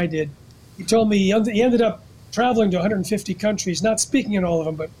GMOs than I did. He told me he ended up traveling to 150 countries, not speaking in all of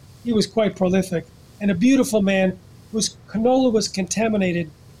them, but he was quite prolific. And a beautiful man whose canola was contaminated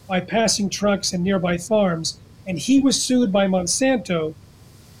by passing trucks and nearby farms. And he was sued by Monsanto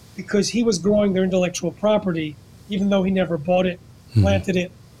because he was growing their intellectual property, even though he never bought it, planted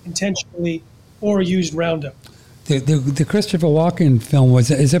it intentionally, or used Roundup. The Christopher Walken film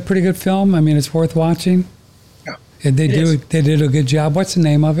is a pretty good film. I mean, it's worth watching. Yeah, They did a good job. What's the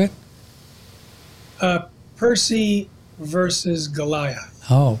name of it? Percy versus Goliath.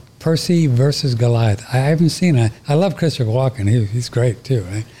 Oh, Percy versus Goliath. I haven't seen it. I love Christopher Walken. He's great too,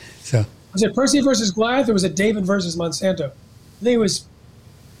 right? So Was it Percy versus Goliath, or was it David versus Monsanto? I think it was.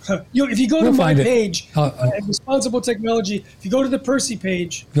 If you go to We'll my find it. page, Oh, Responsible Technology, if you go to the Percy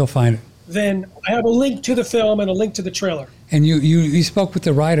page, you'll find it. then I have a link to the film and a link to the trailer. And you spoke with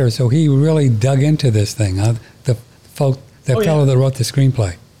the writer, so he really dug into this thing. Huh? The fellow that wrote the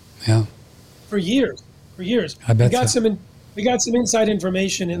screenplay. Yeah. For years. I bet we got so. we got some inside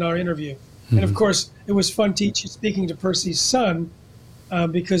information in our interview, and of course it was fun speaking to Percy's son,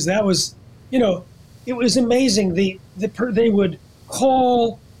 because that was, it was amazing. They would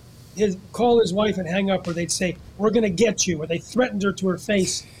call his wife and hang up, or they'd say, "We're going to get you," or they threatened her to her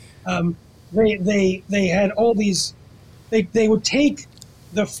face. They had all these. They would take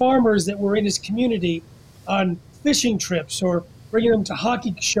the farmers that were in his community on fishing trips or bringing them to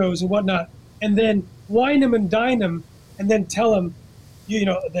hockey shows and whatnot, and then wine them and dine them, and then tell them,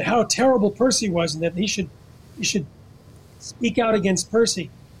 that how terrible Percy was and that he should speak out against Percy.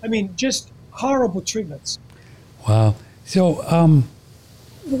 I mean, just horrible treatments. Wow. So,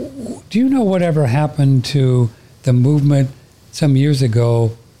 do you know whatever happened to the movement some years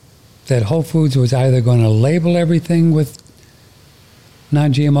ago that Whole Foods was either going to label everything with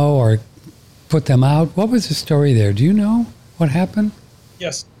non-GMO or put them out? What was the story there? Do you know what happened?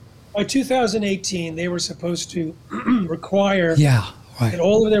 Yes. By 2018, they were supposed to require Yeah, right. that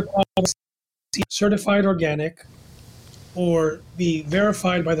all of their products be certified organic or be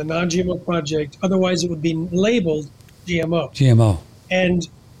verified by the Non-GMO Project. Otherwise, it would be labeled GMO. GMO. And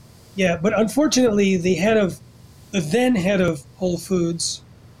Yeah, but unfortunately, the then head of Whole Foods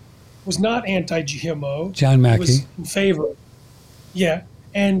was not anti-GMO. John He was Mackey. in favor. Yeah,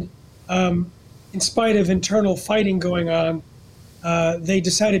 and in spite of internal fighting going on, they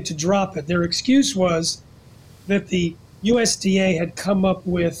decided to drop it. Their excuse was that the USDA had come up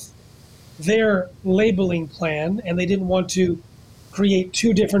with their labeling plan, and they didn't want to create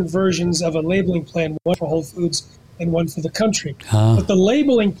two different versions of a labeling plan, one for Whole Foods and one for the country. But the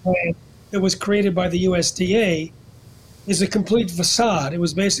labeling plan that was created by the USDA is a complete facade. It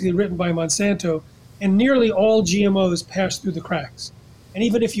was basically written by Monsanto, and nearly all GMOs pass through the cracks. And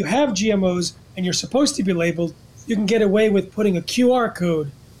even if you have GMOs and you're supposed to be labeled, you can get away with putting a QR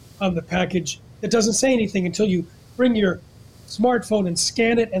code on the package that doesn't say anything until you bring your smartphone and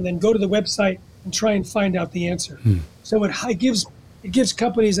scan it and then go to the website and try and find out the answer. So it gives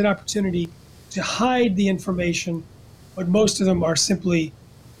companies an opportunity to hide the information, but most of them are simply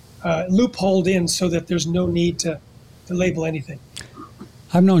loopholed in so that there's no need to label anything.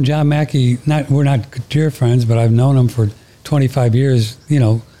 I've known John Mackey, we're not dear friends, but I've known him for 25 years,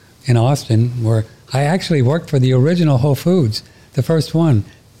 in Austin, where I actually worked for the original Whole Foods, the first one.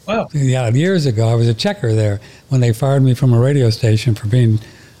 Wow. Yeah, years ago. I was a checker there when they fired me from a radio station for being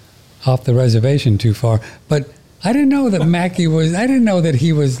off the reservation too far. But I didn't know that I didn't know that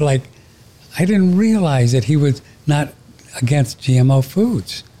he was I didn't realize that he was not against GMO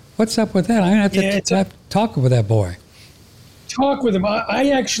foods. What's up with that? I have to talk with that boy. Talk with him. I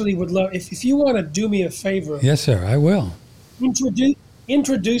actually would love, if you want to do me a favor. Yes, sir, I will.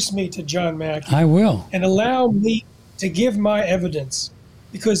 Introduce me to John Mackey. I will. And allow me to give my evidence,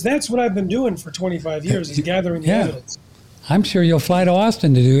 because that's what I've been doing for 25 years, is gathering the evidence. I'm sure you'll fly to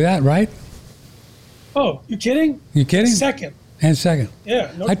Austin to do that, right? Oh, you kidding? You kidding? Second.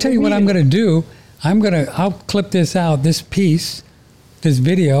 Yeah. I tell you what I'm going to do. I'll clip this out, this piece, this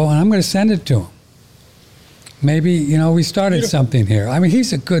video, and I'm going to send it to him. Maybe, we started something here. I mean,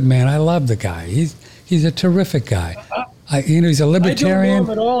 he's a good man. I love the guy. He's a terrific guy. He's a libertarian. I don't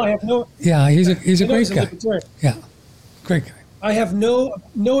know him at all. I have no. Yeah, he's a great guy. Yeah, great guy. I have no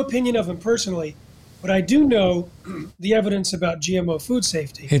opinion of him personally, but I do know the evidence about GMO food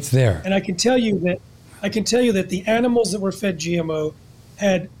safety. It's there. And I can tell you that the animals that were fed GMO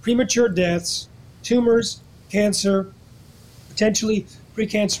had premature deaths, tumors, cancer, potentially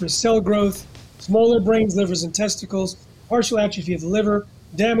precancerous cell growth, smaller brains, livers, and testicles, partial atrophy of the liver,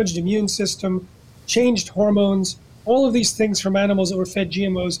 damaged immune system, changed hormones, all of these things from animals that were fed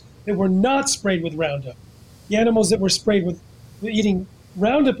GMOs that were not sprayed with Roundup. The animals that were sprayed with eating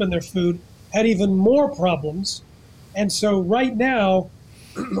Roundup in their food had even more problems. And so right now,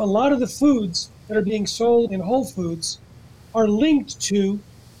 a lot of the foods that are being sold in Whole Foods are linked to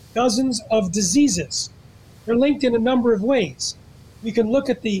dozens of diseases. They're linked in a number of ways. We can look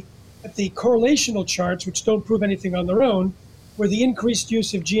at the correlational charts, which don't prove anything on their own, where the increased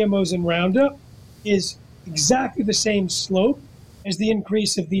use of GMOs and Roundup is exactly the same slope as the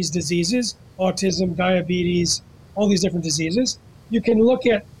increase of these diseases, autism, diabetes, all these different diseases. You can look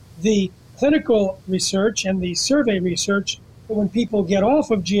at the clinical research and the survey research that when people get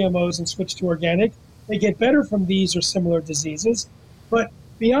off of GMOs and switch to organic, they get better from these or similar diseases. But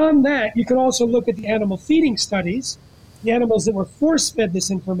beyond that, you can also look at the animal feeding studies. The animals that were force-fed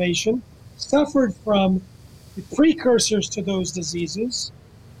this information suffered from the precursors to those diseases,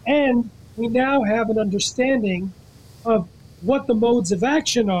 and we now have an understanding of what the modes of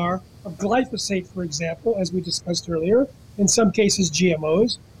action are of glyphosate, for example, as we discussed earlier, in some cases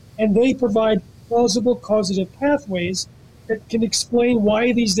GMOs, and they provide plausible causative pathways that can explain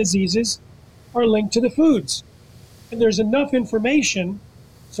why these diseases are linked to the foods. And there's enough information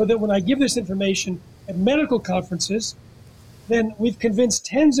so that when I give this information at medical conferences, then we've convinced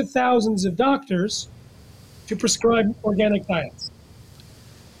tens of thousands of doctors to prescribe organic diets.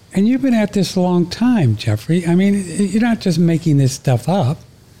 And you've been at this a long time, Jeffrey. I mean, you're not just making this stuff up,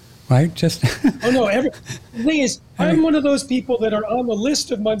 right? Just Oh, no. The thing is, I'm one of those people that are on the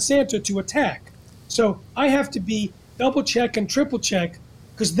list of Monsanto to attack. So I have to be double check and triple check,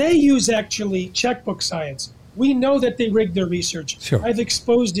 because they use actually checkbook science. We know that they rigged their research. Sure. I've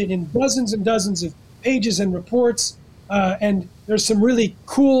exposed it in dozens and dozens of pages and reports. And there's some really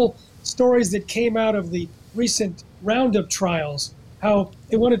cool stories that came out of the recent Roundup trials, how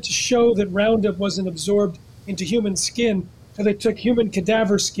they wanted to show that Roundup wasn't absorbed into human skin. So they took human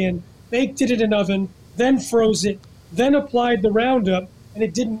cadaver skin, baked it in an oven, then froze it, then applied the Roundup, and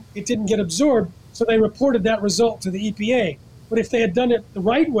it didn't get absorbed. So they reported that result to the EPA. But if they had done it the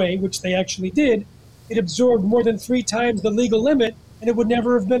right way, which they actually did, it absorbed more than 3 times the legal limit, and it would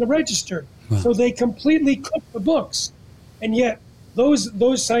never have been registered. Wow. So they completely cooked the books. And yet,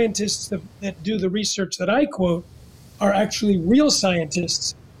 those scientists that do the research that I quote are actually real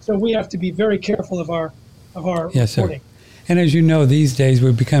scientists. So we have to be very careful of our Yes, reporting. sir. And as you know, these days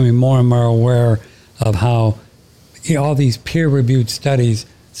we're becoming more and more aware of how all these peer-reviewed studies,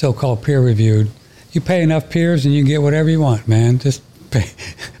 so-called peer-reviewed, you pay enough peers and you get whatever you want, man. Just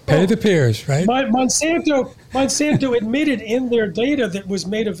pay the peers, right? Monsanto admitted in their data that was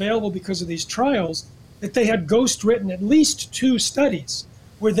made available because of these trials that they had ghost-written at least 2 studies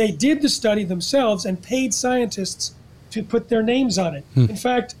where they did the study themselves and paid scientists to put their names on it. In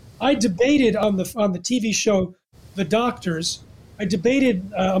fact, I debated on the TV show The Doctors. I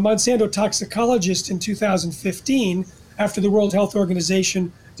debated a Monsanto toxicologist in 2015 after the World Health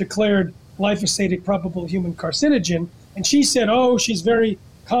Organization declared glyphosate a probable human carcinogen. And she said, oh, she's very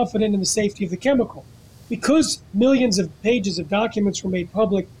confident in the safety of the chemical. Because millions of pages of documents were made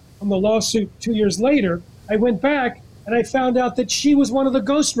public from the lawsuit 2 years later, I went back and I found out that she was one of the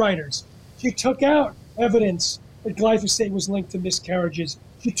ghostwriters. She took out evidence that glyphosate was linked to miscarriages.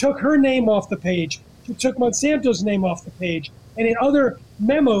 She took her name off the page. She took Monsanto's name off the page. And in other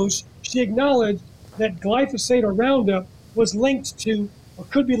memos, she acknowledged that glyphosate or Roundup was linked to, or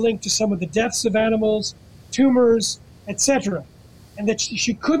could be linked to, some of the deaths of animals, tumors, etc. And that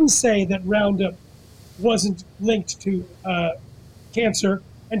she couldn't say that Roundup wasn't linked to cancer,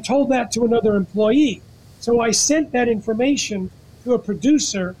 and told that to another employee. So I sent that information to a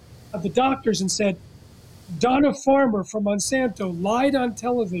producer of The Doctors and said, Donna Farmer from Monsanto lied on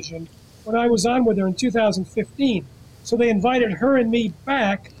television when I was on with her in 2015. So they invited her and me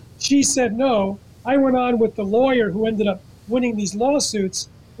back. She said no. I went on with the lawyer who ended up winning these lawsuits,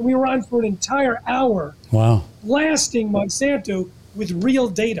 and we were on for an entire hour. Wow. Blasting Monsanto with real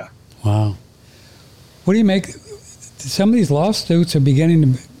data. Wow. What do you make? Some of these lawsuits are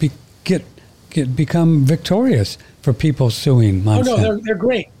beginning to become victorious for people suing Monsanto. Oh no, they're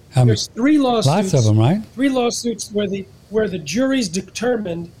great. There's 3 lawsuits. Lots of them, right? 3 lawsuits where the juries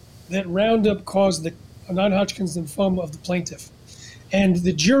determined that Roundup caused the non-Hodgkin's lymphoma of the plaintiff, and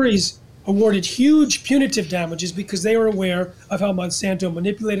the juries awarded huge punitive damages because they were aware of how Monsanto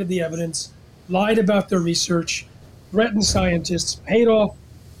manipulated the evidence, lied about their research, threatened scientists, paid off.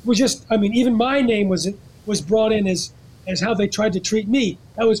 It was just, I mean, even my name was brought in as how they tried to treat me.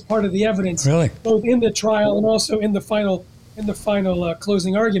 That was part of the evidence, really, both in the trial and also in the final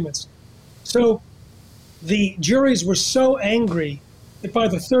closing arguments. So the juries were so angry that by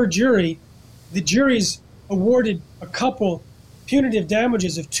the 3rd jury, the juries awarded a couple punitive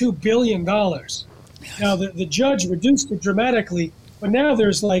damages of $2 billion. Yes. Now, the judge reduced it dramatically, but now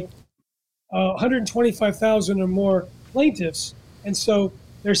there's like 125,000 or more plaintiffs, and so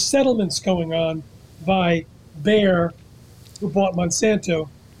there's settlements going on by Bayer, who bought Monsanto,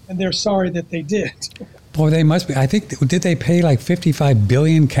 and they're sorry that they did. Boy, they must be. I think, did they pay like $55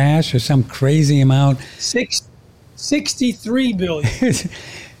 billion cash or some crazy amount? $63 billion.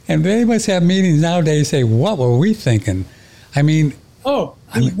 And they must have meetings nowadays say, what were we thinking? I mean...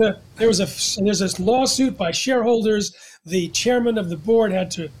 there's a lawsuit by shareholders. The chairman of the board had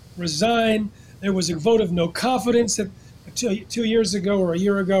to resign. There was a vote of no confidence 2 years ago or a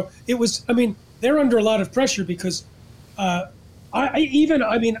year ago. It was, I mean, they're under a lot of pressure because I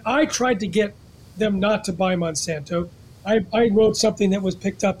tried to get them not to buy Monsanto. I wrote something that was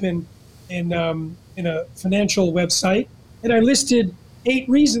picked up in a financial website, and I listed 8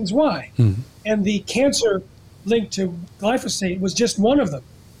 reasons why. Mm-hmm. And the cancer linked to glyphosate was just one of them.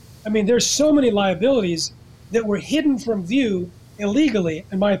 I mean, there's so many liabilities that were hidden from view illegally,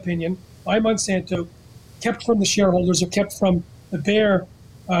 in my opinion, by Monsanto, kept from the shareholders or kept from the Bayer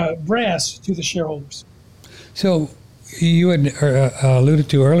brass to the shareholders. So you had alluded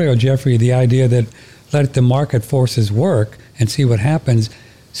to earlier, Jeffrey, the idea that let the market forces work and see what happens.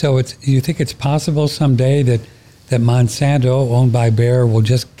 So you think it's possible someday that Monsanto, owned by Bayer, will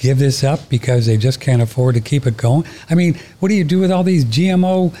just give this up because they just can't afford to keep it going? I mean, what do you do with all these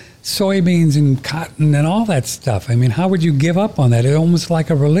GMO soybeans and cotton and all that stuff? I mean, how would you give up on that? It's almost like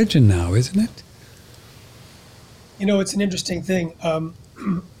a religion now, isn't it? You know, it's an interesting thing.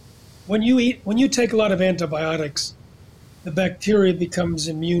 When you take a lot of antibiotics, the bacteria becomes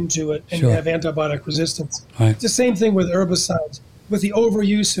immune to it, and you have antibiotic resistance. Right. It's the same thing with herbicides. With the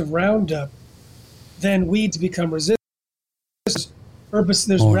overuse of Roundup, then weeds become resistant. There's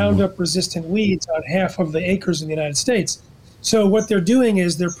Roundup-resistant weeds on half of the acres in the United States. So what they're doing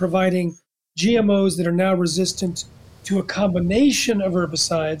is they're providing GMOs that are now resistant to a combination of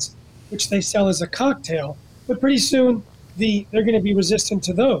herbicides, which they sell as a cocktail. But pretty soon, they're going to be resistant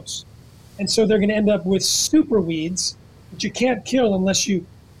to those. And so they're going to end up with super weeds, which you can't kill unless you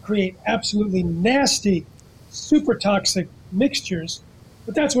create absolutely nasty, super toxic mixtures,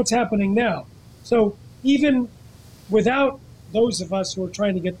 but that's what's happening now. So even without those of us who are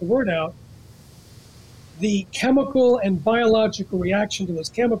trying to get the word out, the chemical and biological reaction to those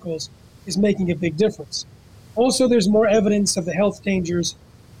chemicals is making a big difference. Also, there's more evidence of the health dangers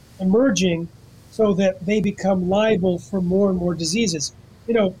emerging so that they become liable for more and more diseases.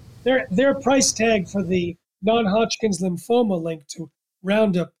 You know, their price tag for the non-Hodgkin's lymphoma linked to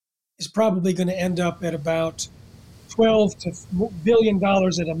Roundup is probably going to end up at about $12 billion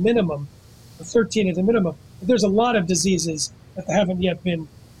at a minimum, or 13 at a minimum. But there's a lot of diseases that haven't yet been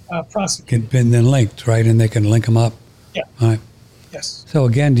prosecuted. Been then linked, right? And they can link them up. Yeah. All right. Yes. So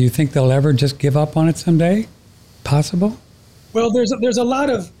again, do you think they'll ever just give up on it someday? Possible? Well, there's a lot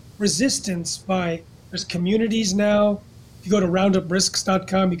of resistance there's communities now. If you go to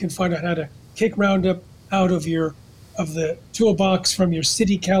rounduprisks.com, you can find out how to kick Roundup out of the toolbox from your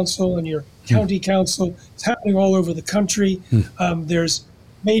city council and your county council. It's happening all over the country. There's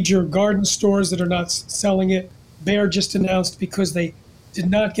major garden stores that are not selling it. Bayer just announced, because they did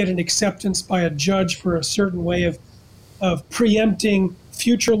not get an acceptance by a judge for a certain way of preempting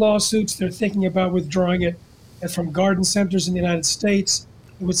future lawsuits, they're thinking about withdrawing it from garden centers in the United States.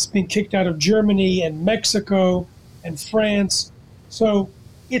 It was being kicked out of Germany and Mexico and France. So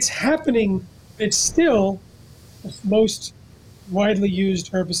it's happening. It's still the most widely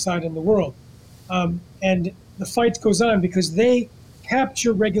used herbicide in the world. And the fight goes on because they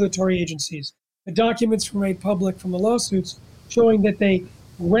capture regulatory agencies. The documents were made public from the lawsuits showing that they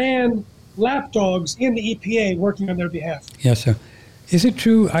ran lapdogs in the EPA working on their behalf. Yes, sir. Is it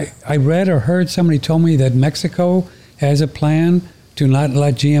true? I read or heard, somebody told me that Mexico has a plan to not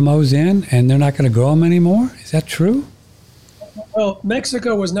let GMOs in and they're not going to grow them anymore. Is that true? Well,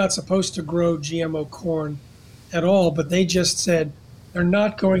 Mexico was not supposed to grow GMO corn at all, but they just said they're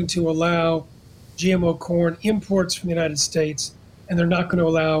not going to allow GMO corn imports from the United States, and they're not going to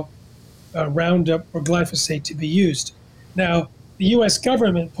allow Roundup or glyphosate to be used. Now, the U.S.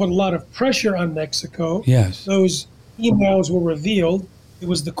 government put a lot of pressure on Mexico. Yes. Those emails were revealed. It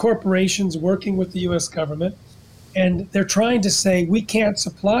was the corporations working with the U.S. government, and they're trying to say, we can't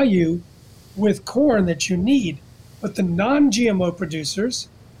supply you with corn that you need. But the non-GMO producers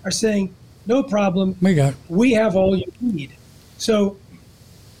are saying, no problem, we have all you need. So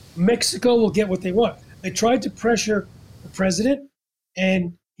Mexico will get what they want. They tried to pressure the president,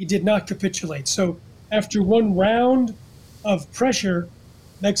 and he did not capitulate. So after one round of pressure,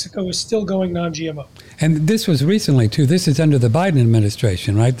 Mexico is still going non-GMO. And this was recently, too. This is under the Biden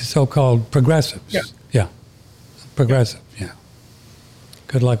administration, right? The so-called progressives. Yeah. Progressive, yeah.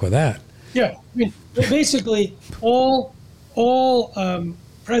 Good luck with that. Yeah. I mean, basically, all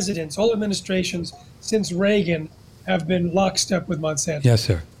presidents, all administrations since Reagan have been lockstep with Monsanto. Yes,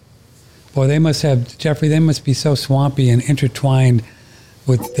 sir. Boy, they must have, Jeffrey, they must be so swampy and intertwined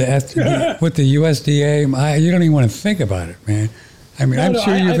with the with the USDA. You don't even want to think about it, man. I mean, I'm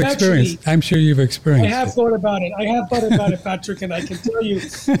sure you've experienced. I have thought about it, Patrick, and I can tell you,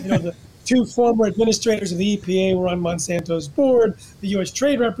 the two former administrators of the EPA were on Monsanto's board. The U.S.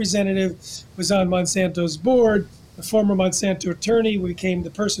 Trade Representative was on Monsanto's board. The former Monsanto attorney became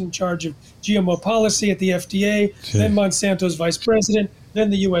the person in charge of GMO policy at the FDA. Jeez. Then Monsanto's vice president. Then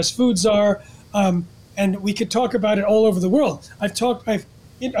the U.S. Food Czar. And we could talk about it all over the world.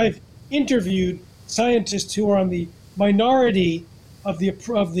 I've interviewed scientists who are on the minority of the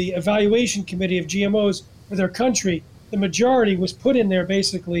evaluation committee of GMOs for their country. The majority was put in there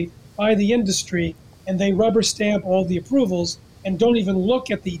basically by the industry, and they rubber stamp all the approvals and don't even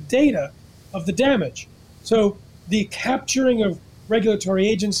look at the data of the damage. So the capturing of regulatory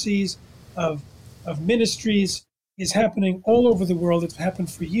agencies, of ministries, is happening all over the world. It's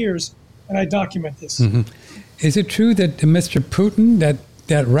happened for years, and I document this. Mm-hmm. Is it true that Mr. Putin,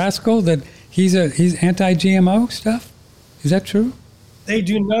 that rascal, that he's anti-GMO stuff? Is that true? They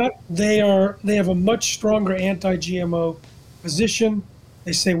do not. They have a much stronger anti-GMO position.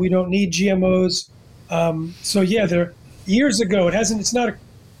 They say we don't need GMOs. So yeah, they're years ago.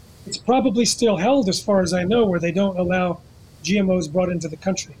 It's probably still held, as far as I know, where they don't allow GMOs brought into the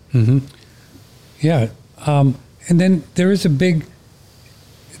country. Mm-hmm. Yeah, and then there is a big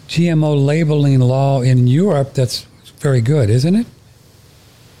GMO labeling law in Europe that's very good, isn't it?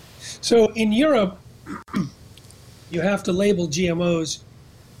 So in Europe, you have to label GMOs,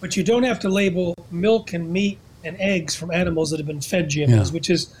 but you don't have to label milk and meat and eggs from animals that have been fed GMOs, which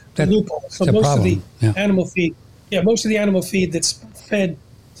is the loophole. So most of the animal feed that's fed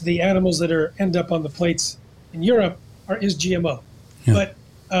to the animals that end up on the plates in Europe is GMO. Yeah.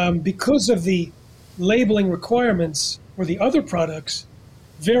 But because of the labeling requirements for the other products,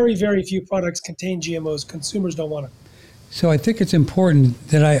 very, very few products contain GMOs. Consumers don't want them. So I think it's important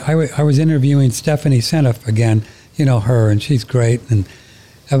that I was interviewing Stephanie Seneff again, you know her, and she's great. And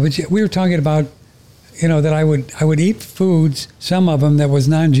we were talking about, you know, that I would eat foods, some of them that was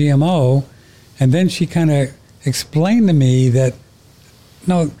non-GMO, and then she kind of explained to me that,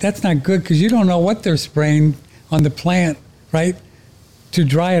 no, that's not good because you don't know what they're spraying on the plant, right, to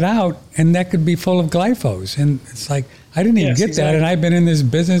dry it out, and that could be full of glyphos. And it's like, I didn't even get that, and I've been in this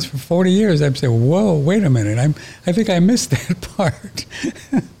business for 40 years. I'm saying, whoa, wait a minute, I think I missed that part.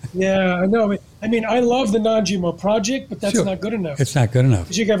 Yeah, I know. I mean, I love the non-GMO project, but that's not good enough. It's not good enough.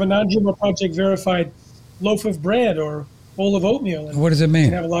 Because you can have a non-GMO project verified loaf of bread or bowl of oatmeal. And what does it mean? You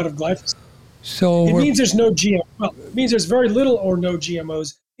can have a lot of glyphosate. So it means there's no GMO. Well, it means there's very little or no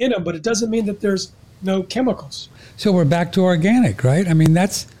GMOs in them, but it doesn't mean that there's no chemicals. So we're back to organic, right? I mean,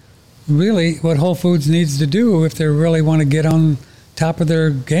 that's really what Whole Foods needs to do if they really want to get on top of their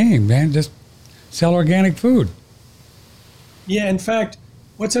game, man. Just sell organic food. Yeah, in fact,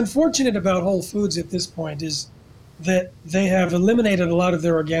 what's unfortunate about Whole Foods at this point is that they have eliminated a lot of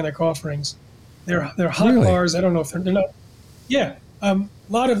their organic offerings. Their hot bars, I don't know if they're not. Yeah, a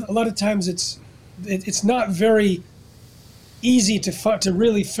lot of times it's not very easy to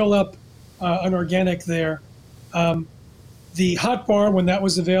really fill up an organic there. The hot bar, when that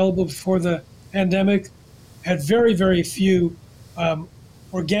was available before the pandemic, had very, very few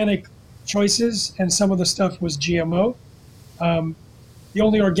organic choices, and some of the stuff was GMO. The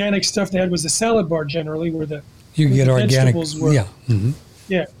only organic stuff they had was the salad bar generally, where the organic vegetables were. Yeah. Mm-hmm.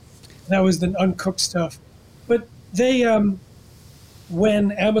 Yeah, that was the uncooked stuff. But they,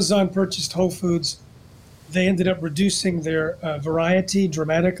 when Amazon purchased Whole Foods, they ended up reducing their variety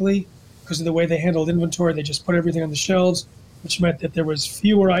dramatically because of the way they handled inventory. They just put everything on the shelves, which meant that there was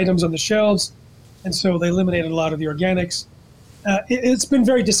fewer items on the shelves, and so they eliminated a lot of the organics. It's been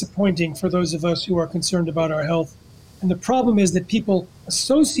very disappointing for those of us who are concerned about our health. And the problem is that people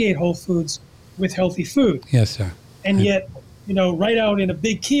associate Whole Foods with healthy food. Yes, sir. And yet, you know, right out in a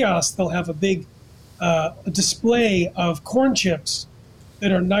big kiosk, they'll have a big display of corn chips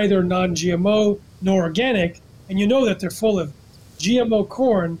that are neither non-GMO nor organic. And you know that they're full of GMO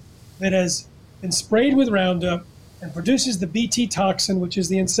corn that has been sprayed with Roundup and produces the Bt toxin, which is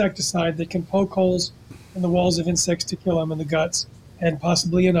the insecticide that can poke holes in the walls of insects to kill them in the guts and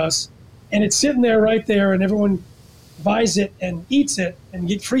possibly in us. And it's sitting there right there, and everyone buys it and eats it and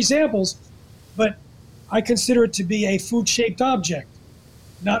get free samples. But I consider it to be a food-shaped object,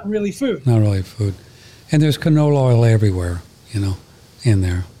 not really food. Not really food. And there's canola oil everywhere, you know, in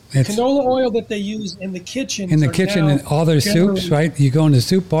there. It's canola oil that they use in the kitchen. In the kitchen, and all their soups, right? You go in the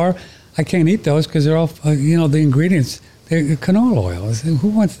soup bar. I can't eat those because they're all, you know, the ingredients, they're canola oil. Who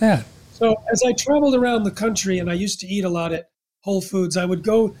wants that? So as I traveled around the country, and I used to eat a lot at Whole Foods, I would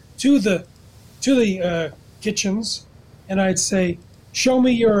go to the kitchens, and I'd say, "Show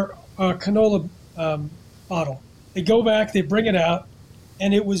me your canola bottle." They go back, they bring it out,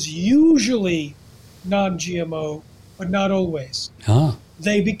 and it was usually non-GMO, but not always. Ah.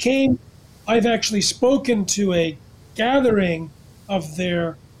 I've actually spoken to a gathering of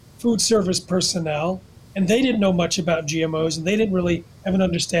their food service personnel, and they didn't know much about GMOs, and they didn't really have an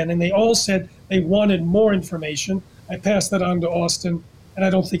understanding. They all said they wanted more information. I passed that on to Austin, and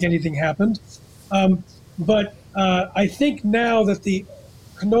I don't think anything happened. But I think now that the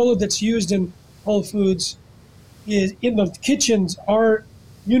canola that's used in Whole Foods is in the kitchens are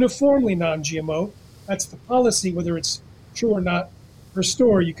uniformly non-GMO. That's the policy, whether it's true or not per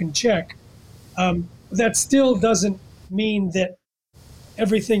store, you can check. That still doesn't mean that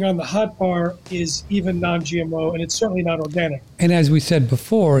everything on the hot bar is even non-GMO, and it's certainly not organic. And as we said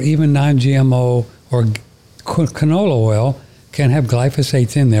before, even non-GMO or canola oil can have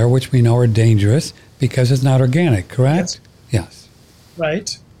glyphosates in there, which we know are dangerous because it's not organic, correct? Yes. Yes.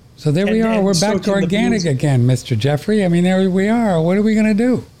 Right. So there we are. We're back to organic again, Mr. Jeffrey. I mean, there we are. What are we going to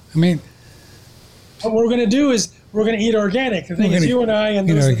do? I mean, what we're going to do is we're going to eat organic. The thing is, you and I and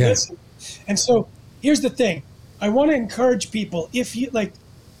those that listen. And so here's the thing. I want to encourage people, if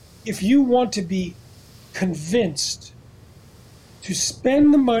you want to be convinced to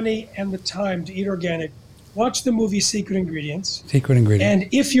spend the money and the time to eat organic, watch the movie Secret Ingredients. Secret Ingredients.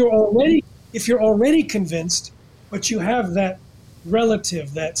 And if you're already convinced, but you have that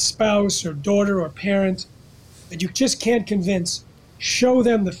relative, that spouse or daughter or parent that you just can't convince, show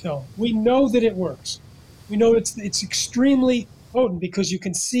them the film. We know that it works. We know it's extremely potent because you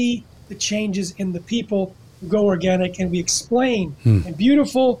can see the changes in the people who go organic, and we explain in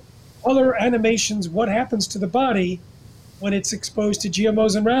beautiful color animations what happens to the body when it's exposed to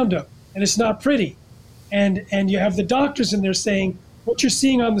GMOs and Roundup. And it's not pretty. And you have the doctors in there saying, what you're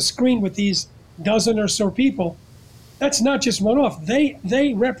seeing on the screen with these dozen or so people that's not just one-off.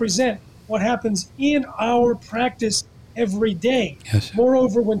 They represent what happens in our practice every day. Yes.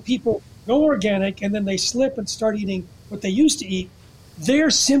 Moreover, when people go organic and then they slip and start eating what they used to eat, their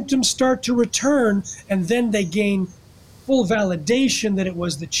symptoms start to return, and then they gain full validation that it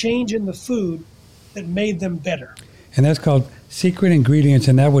was the change in the food that made them better. And that's called Secret Ingredients,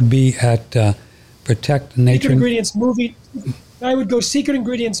 and that would be at Protect Nature. Secret Ingredients Movie. I would go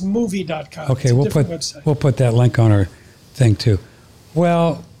secretingredientsmovie.com. Okay, we'll put that link on our thing too.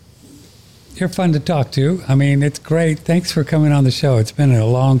 Well, you're fun to talk to. I mean, it's great. Thanks for coming on the show. It's been a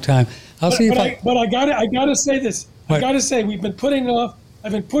long time. But I gotta say this. What? I gotta say we've been putting it off.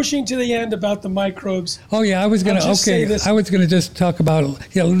 I've been pushing to the end about the microbes. Oh yeah, I was gonna just talk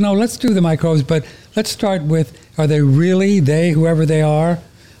about. No, let's do the microbes, but let's start with: are they really whoever they are?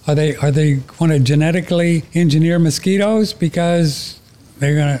 Are they want to genetically engineer mosquitoes because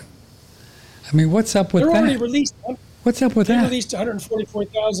they're gonna? I mean, what's up with that? They're already released. What's up with that? They released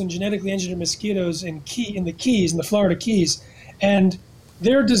 144,000 genetically engineered mosquitoes in the Florida Keys, and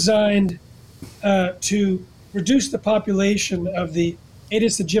they're designed to reduce the population of the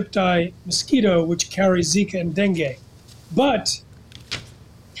Aedes aegypti mosquito, which carries Zika and dengue. But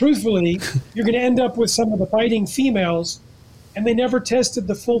truthfully, you're going to end up with some of the biting females, and they never tested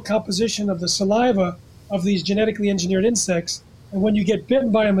the full composition of the saliva of these genetically engineered insects. And when you get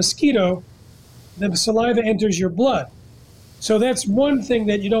bitten by a mosquito, the saliva enters your blood. So that's one thing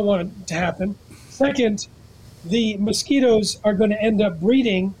that you don't want to happen. Second, the mosquitoes are going to end up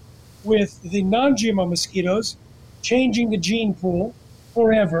breeding with the non-GMO mosquitoes, changing the gene pool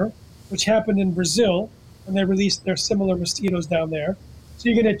forever, which happened in Brazil when they released their similar mosquitoes down there. So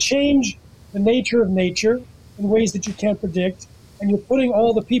you're going to change the nature of nature in ways that you can't predict, and you're putting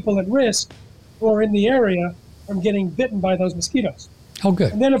all the people at risk who are in the area from getting bitten by those mosquitoes. Oh,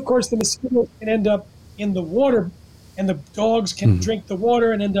 good. And then, of course, the mosquitoes can end up in the water, and the dogs can drink the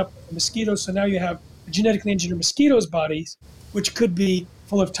water and end up with mosquitoes. So now you have genetically engineered mosquitoes' bodies, which could be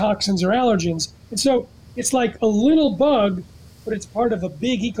full of toxins or allergens. And so it's like a little bug, but it's part of a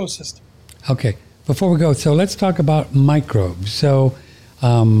big ecosystem. Okay. Before we go, so let's talk about microbes. So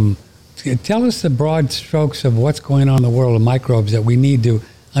tell us the broad strokes of what's going on in the world of microbes that we need to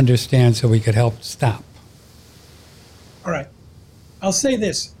understand so we could help stop. All right. I'll say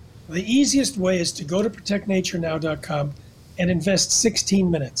this. The easiest way is to go to protectnaturenow.com and invest 16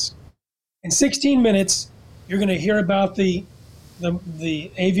 minutes. In 16 minutes, you're going to hear about the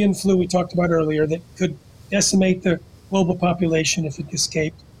avian flu we talked about earlier that could decimate the global population if it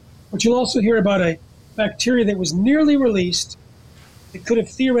escaped. But you'll also hear about a bacteria that was nearly released that could have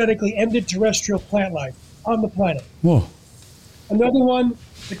theoretically ended terrestrial plant life on the planet. Whoa. Another one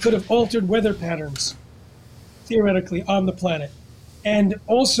that could have altered weather patterns theoretically on the planet. And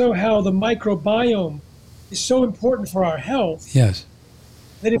also how the microbiome is so important for our health. Yes.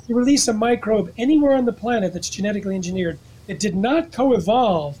 That if you release a microbe anywhere on the planet that's genetically engineered that did not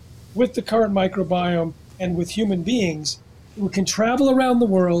co-evolve with the current microbiome and with human beings, it can travel around the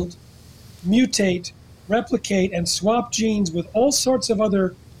world, mutate, replicate, and swap genes with all sorts of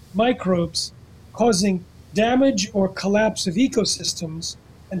other microbes, causing damage or collapse of ecosystems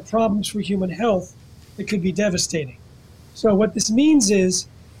and problems for human health that could be devastating. So what this means is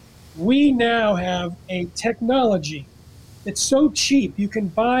we now have a technology that's so cheap. You can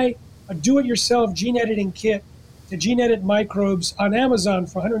buy a do-it-yourself gene editing kit to gene edit microbes on Amazon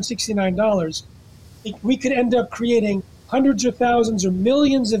for $169. We could end up creating hundreds of thousands or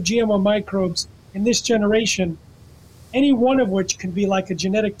millions of GMO microbes in this generation, any one of which could be like a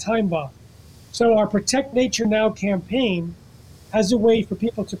genetic time bomb. So our Protect Nature Now campaign has a way for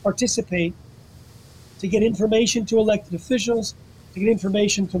people to participate, to get information to elected officials, to get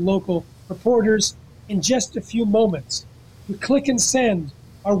information to local reporters in just a few moments. To click and send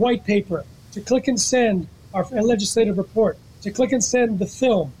our white paper, to click and send our legislative report, to click and send the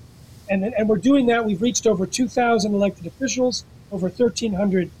film. And we're doing that. We've reached over 2,000 elected officials, over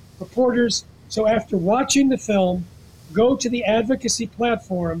 1,300 reporters. So after watching the film, go to the advocacy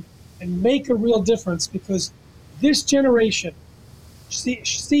platform and make a real difference, because this generation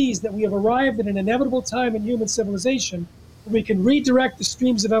sees that we have arrived at an inevitable time in human civilization where we can redirect the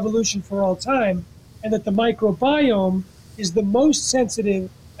streams of evolution for all time, and that the microbiome is the most sensitive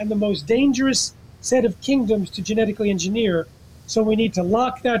and the most dangerous set of kingdoms to genetically engineer. So we need to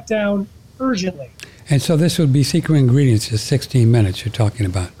lock that down urgently. And so this would be Secret Ingredients, just 16 minutes you're talking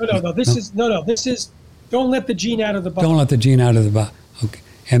about. This is don't let the gene out of the box. Don't let the gene out of the box. Okay.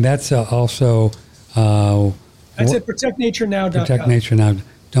 And that's also... that's at protectnaturenow.com. Protect Nature Now.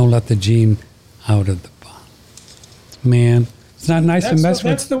 Don't let the gene out of the box. Man, It's not nice to mess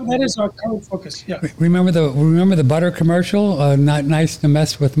with. That is our current focus. Yeah. Remember the butter commercial? Not nice to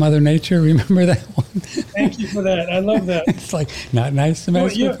mess with Mother Nature. Remember that one? Thank you for that. I love that. It's like not nice to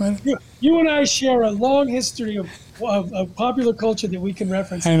mess with Mother. You and I share a long history of popular culture that we can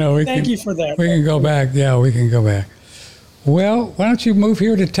reference. I know. Thank you for that. We can go back. Yeah, we can go back. Well, why don't you move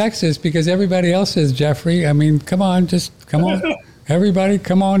here to Texas, because everybody else is, Jeffrey. I mean, come on, just come on. Everybody,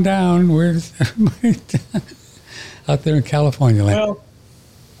 come on down. We're out there in California. Well,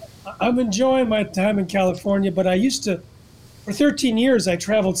 I'm enjoying my time in California, but I used to, for 13 years, I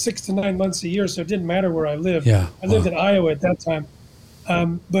traveled 6 to 9 months a year, so it didn't matter where I lived. Yeah, I lived in Iowa at that time.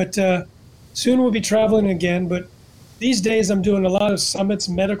 But soon we'll be traveling again. But these days I'm doing a lot of summits,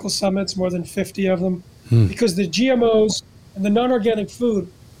 medical summits, more than 50 of them, because the GMOs and the non-organic food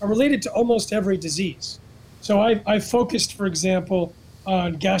are related to almost every disease. So I focused, for example,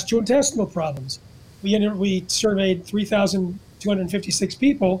 on gastrointestinal problems. We surveyed 3,256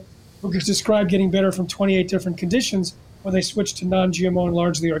 people who could describe getting better from 28 different conditions when they switched to non-GMO and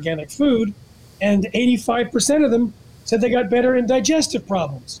largely organic food. And 85% of them said they got better in digestive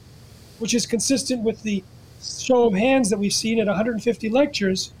problems, which is consistent with the show of hands that we've seen at 150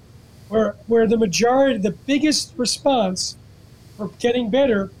 lectures, where the majority, the biggest response for getting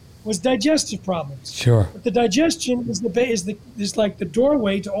better was digestive problems. Sure. But the digestion is like the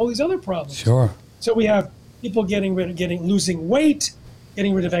doorway to all these other problems. Sure. So we have people losing weight,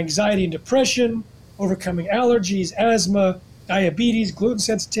 getting rid of anxiety and depression, overcoming allergies, asthma, diabetes, gluten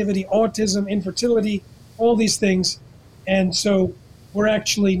sensitivity, autism, infertility, all these things. And so we're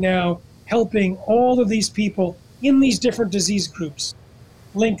actually now helping all of these people in these different disease groups,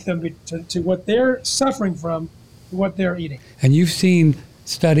 link them to what they're suffering from, to what they're eating. And you've seen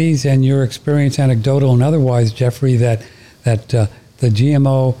studies and your experience, anecdotal and otherwise, Jeffrey, that the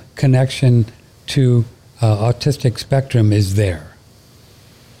GMO connection to autistic spectrum is there.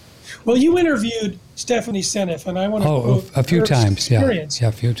 Well, you interviewed Stephanie Seneff, and I want to quote a few her times, experience. Yeah,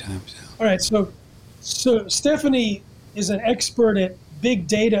 a few times. Yeah. All right, so Stephanie is an expert at big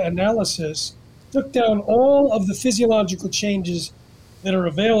data analysis, took down all of the physiological changes that are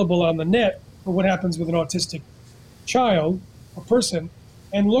available on the net for what happens with an autistic child or person,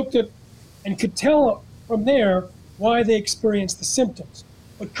 and looked at and could tell from there why they experienced the symptoms,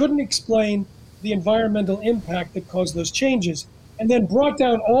 but couldn't explain the environmental impact that caused those changes, and then brought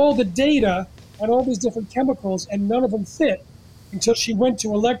down all the data on all these different chemicals, and none of them fit until she went to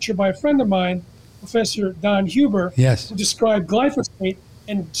a lecture by a friend of mine, Professor Don Huber, yes, who described glyphosate.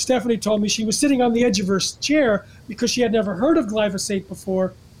 And Stephanie told me she was sitting on the edge of her chair because she had never heard of glyphosate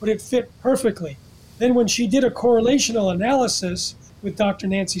before, but it fit perfectly. Then when she did a correlational analysis with Dr.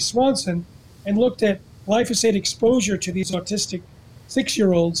 Nancy Swanson and looked at glyphosate exposure to these autistic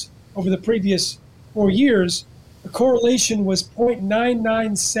 6-year-olds over the previous 4 years, the correlation was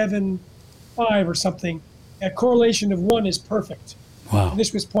 0.9975 or something. A correlation of 1 is perfect. Wow. And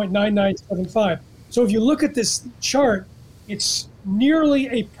this was 0.9975. So if you look at this chart, it's nearly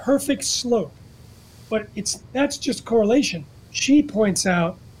a perfect slope, but that's just correlation. She points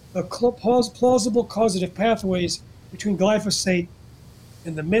out the plausible causative pathways between glyphosate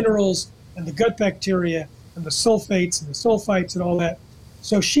and the minerals and the gut bacteria and the sulfates and the sulfites and all that.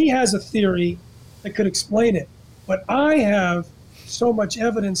 So she has a theory that could explain it. But I have so much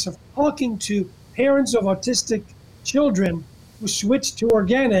evidence of talking to parents of autistic children who switched to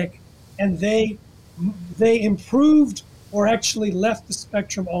organic, and they improved or actually left the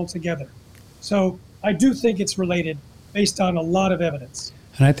spectrum altogether. So I do think it's related based on a lot of evidence.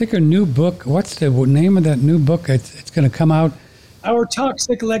 And I think a new book, what's the name of that new book? It's going to come out. Our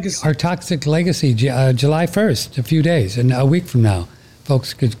Toxic Legacy. Our Toxic Legacy, July 1st, a few days, and a week from now.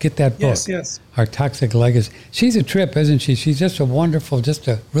 Folks could get that book. Yes. Our Toxic Legacy. She's a trip, isn't she? She's just a wonderful, just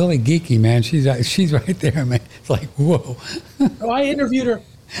a really geeky, man. She's right there, man. It's like, whoa. I interviewed her.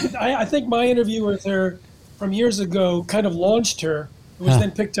 I think my interview with her from years ago kind of launched her. It was then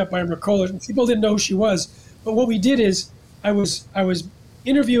picked up by Mercola. People didn't know who she was. But what we did is I was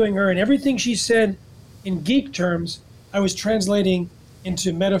interviewing her, and everything she said in geek terms, I was translating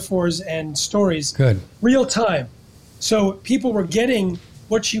into metaphors and stories. Good. Real time. So people were getting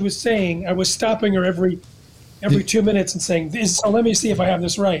what she was saying. I was stopping her every 2 minutes and saying, so let me see if I have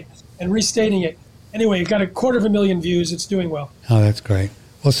this right, and restating it. Anyway, it got 250,000 views. It's doing well. Oh, that's great.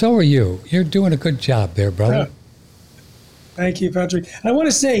 Well, so are you. You're doing a good job there, brother. Yeah. Thank you, Patrick. And I want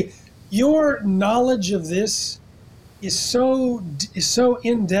to say, your knowledge of this is so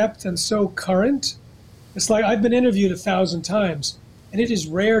in-depth and so current. It's like I've been interviewed 1,000 times, and it is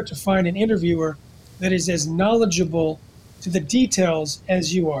rare to find an interviewer that is as knowledgeable to the details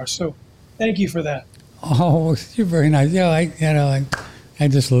as you are. So thank you for that. Oh, you're very nice. Yeah, I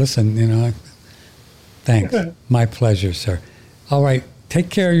just listen, Thanks. My pleasure, sir. All right. Take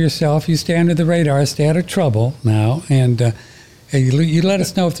care of yourself. You stay under the radar. Stay out of trouble now. And you let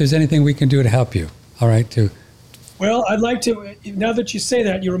us know if there's anything we can do to help you. All right, Well, I'd like to, now that you say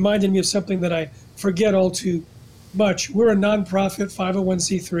that, you reminded me of something that I forget all too much. We're a nonprofit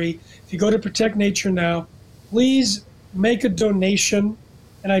 501c3. If you go to Protect Nature Now, please make a donation,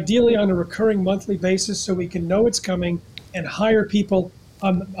 and ideally on a recurring monthly basis so we can know it's coming and hire people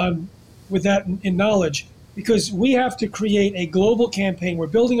with that in knowledge, because we have to create a global campaign. We're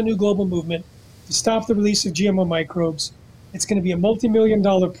building a new global movement to stop the release of GMO microbes. It's going to be a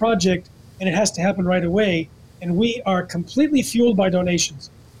multi-million-dollar project, and it has to happen right away. And we are completely fueled by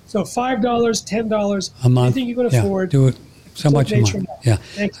donations. So $5, $10, a month, anything you can afford. Do it so much a month. Yeah,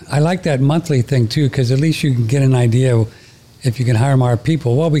 I like that monthly thing too, because at least you can get an idea if you can hire more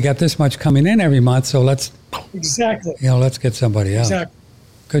people. Well, we got this much coming in every month, so let's let's get somebody else. Exactly.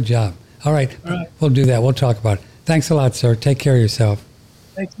 Good job. All right, we'll do that. We'll talk about it. Thanks a lot, sir. Take care of yourself.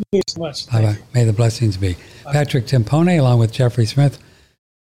 Thank you so much. Bye-bye. May the blessings be. Bye. Patrick Timpone, along with Jeffrey Smith.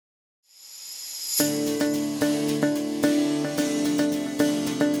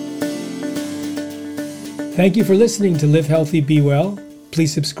 Thank you for listening to Live Healthy, Be Well.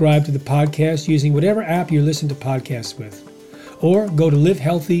 Please subscribe to the podcast using whatever app you listen to podcasts with, or go to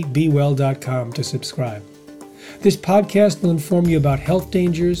livehealthybewell.com to subscribe. This podcast will inform you about health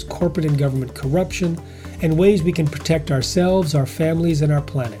dangers, corporate and government corruption, and ways we can protect ourselves, our families, and our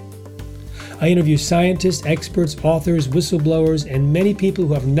planet. I interview scientists, experts, authors, whistleblowers, and many people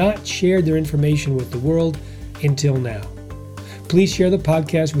who have not shared their information with the world until now. Please share the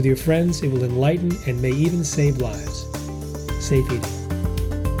podcast with your friends. It will enlighten and may even save lives. Safe eating.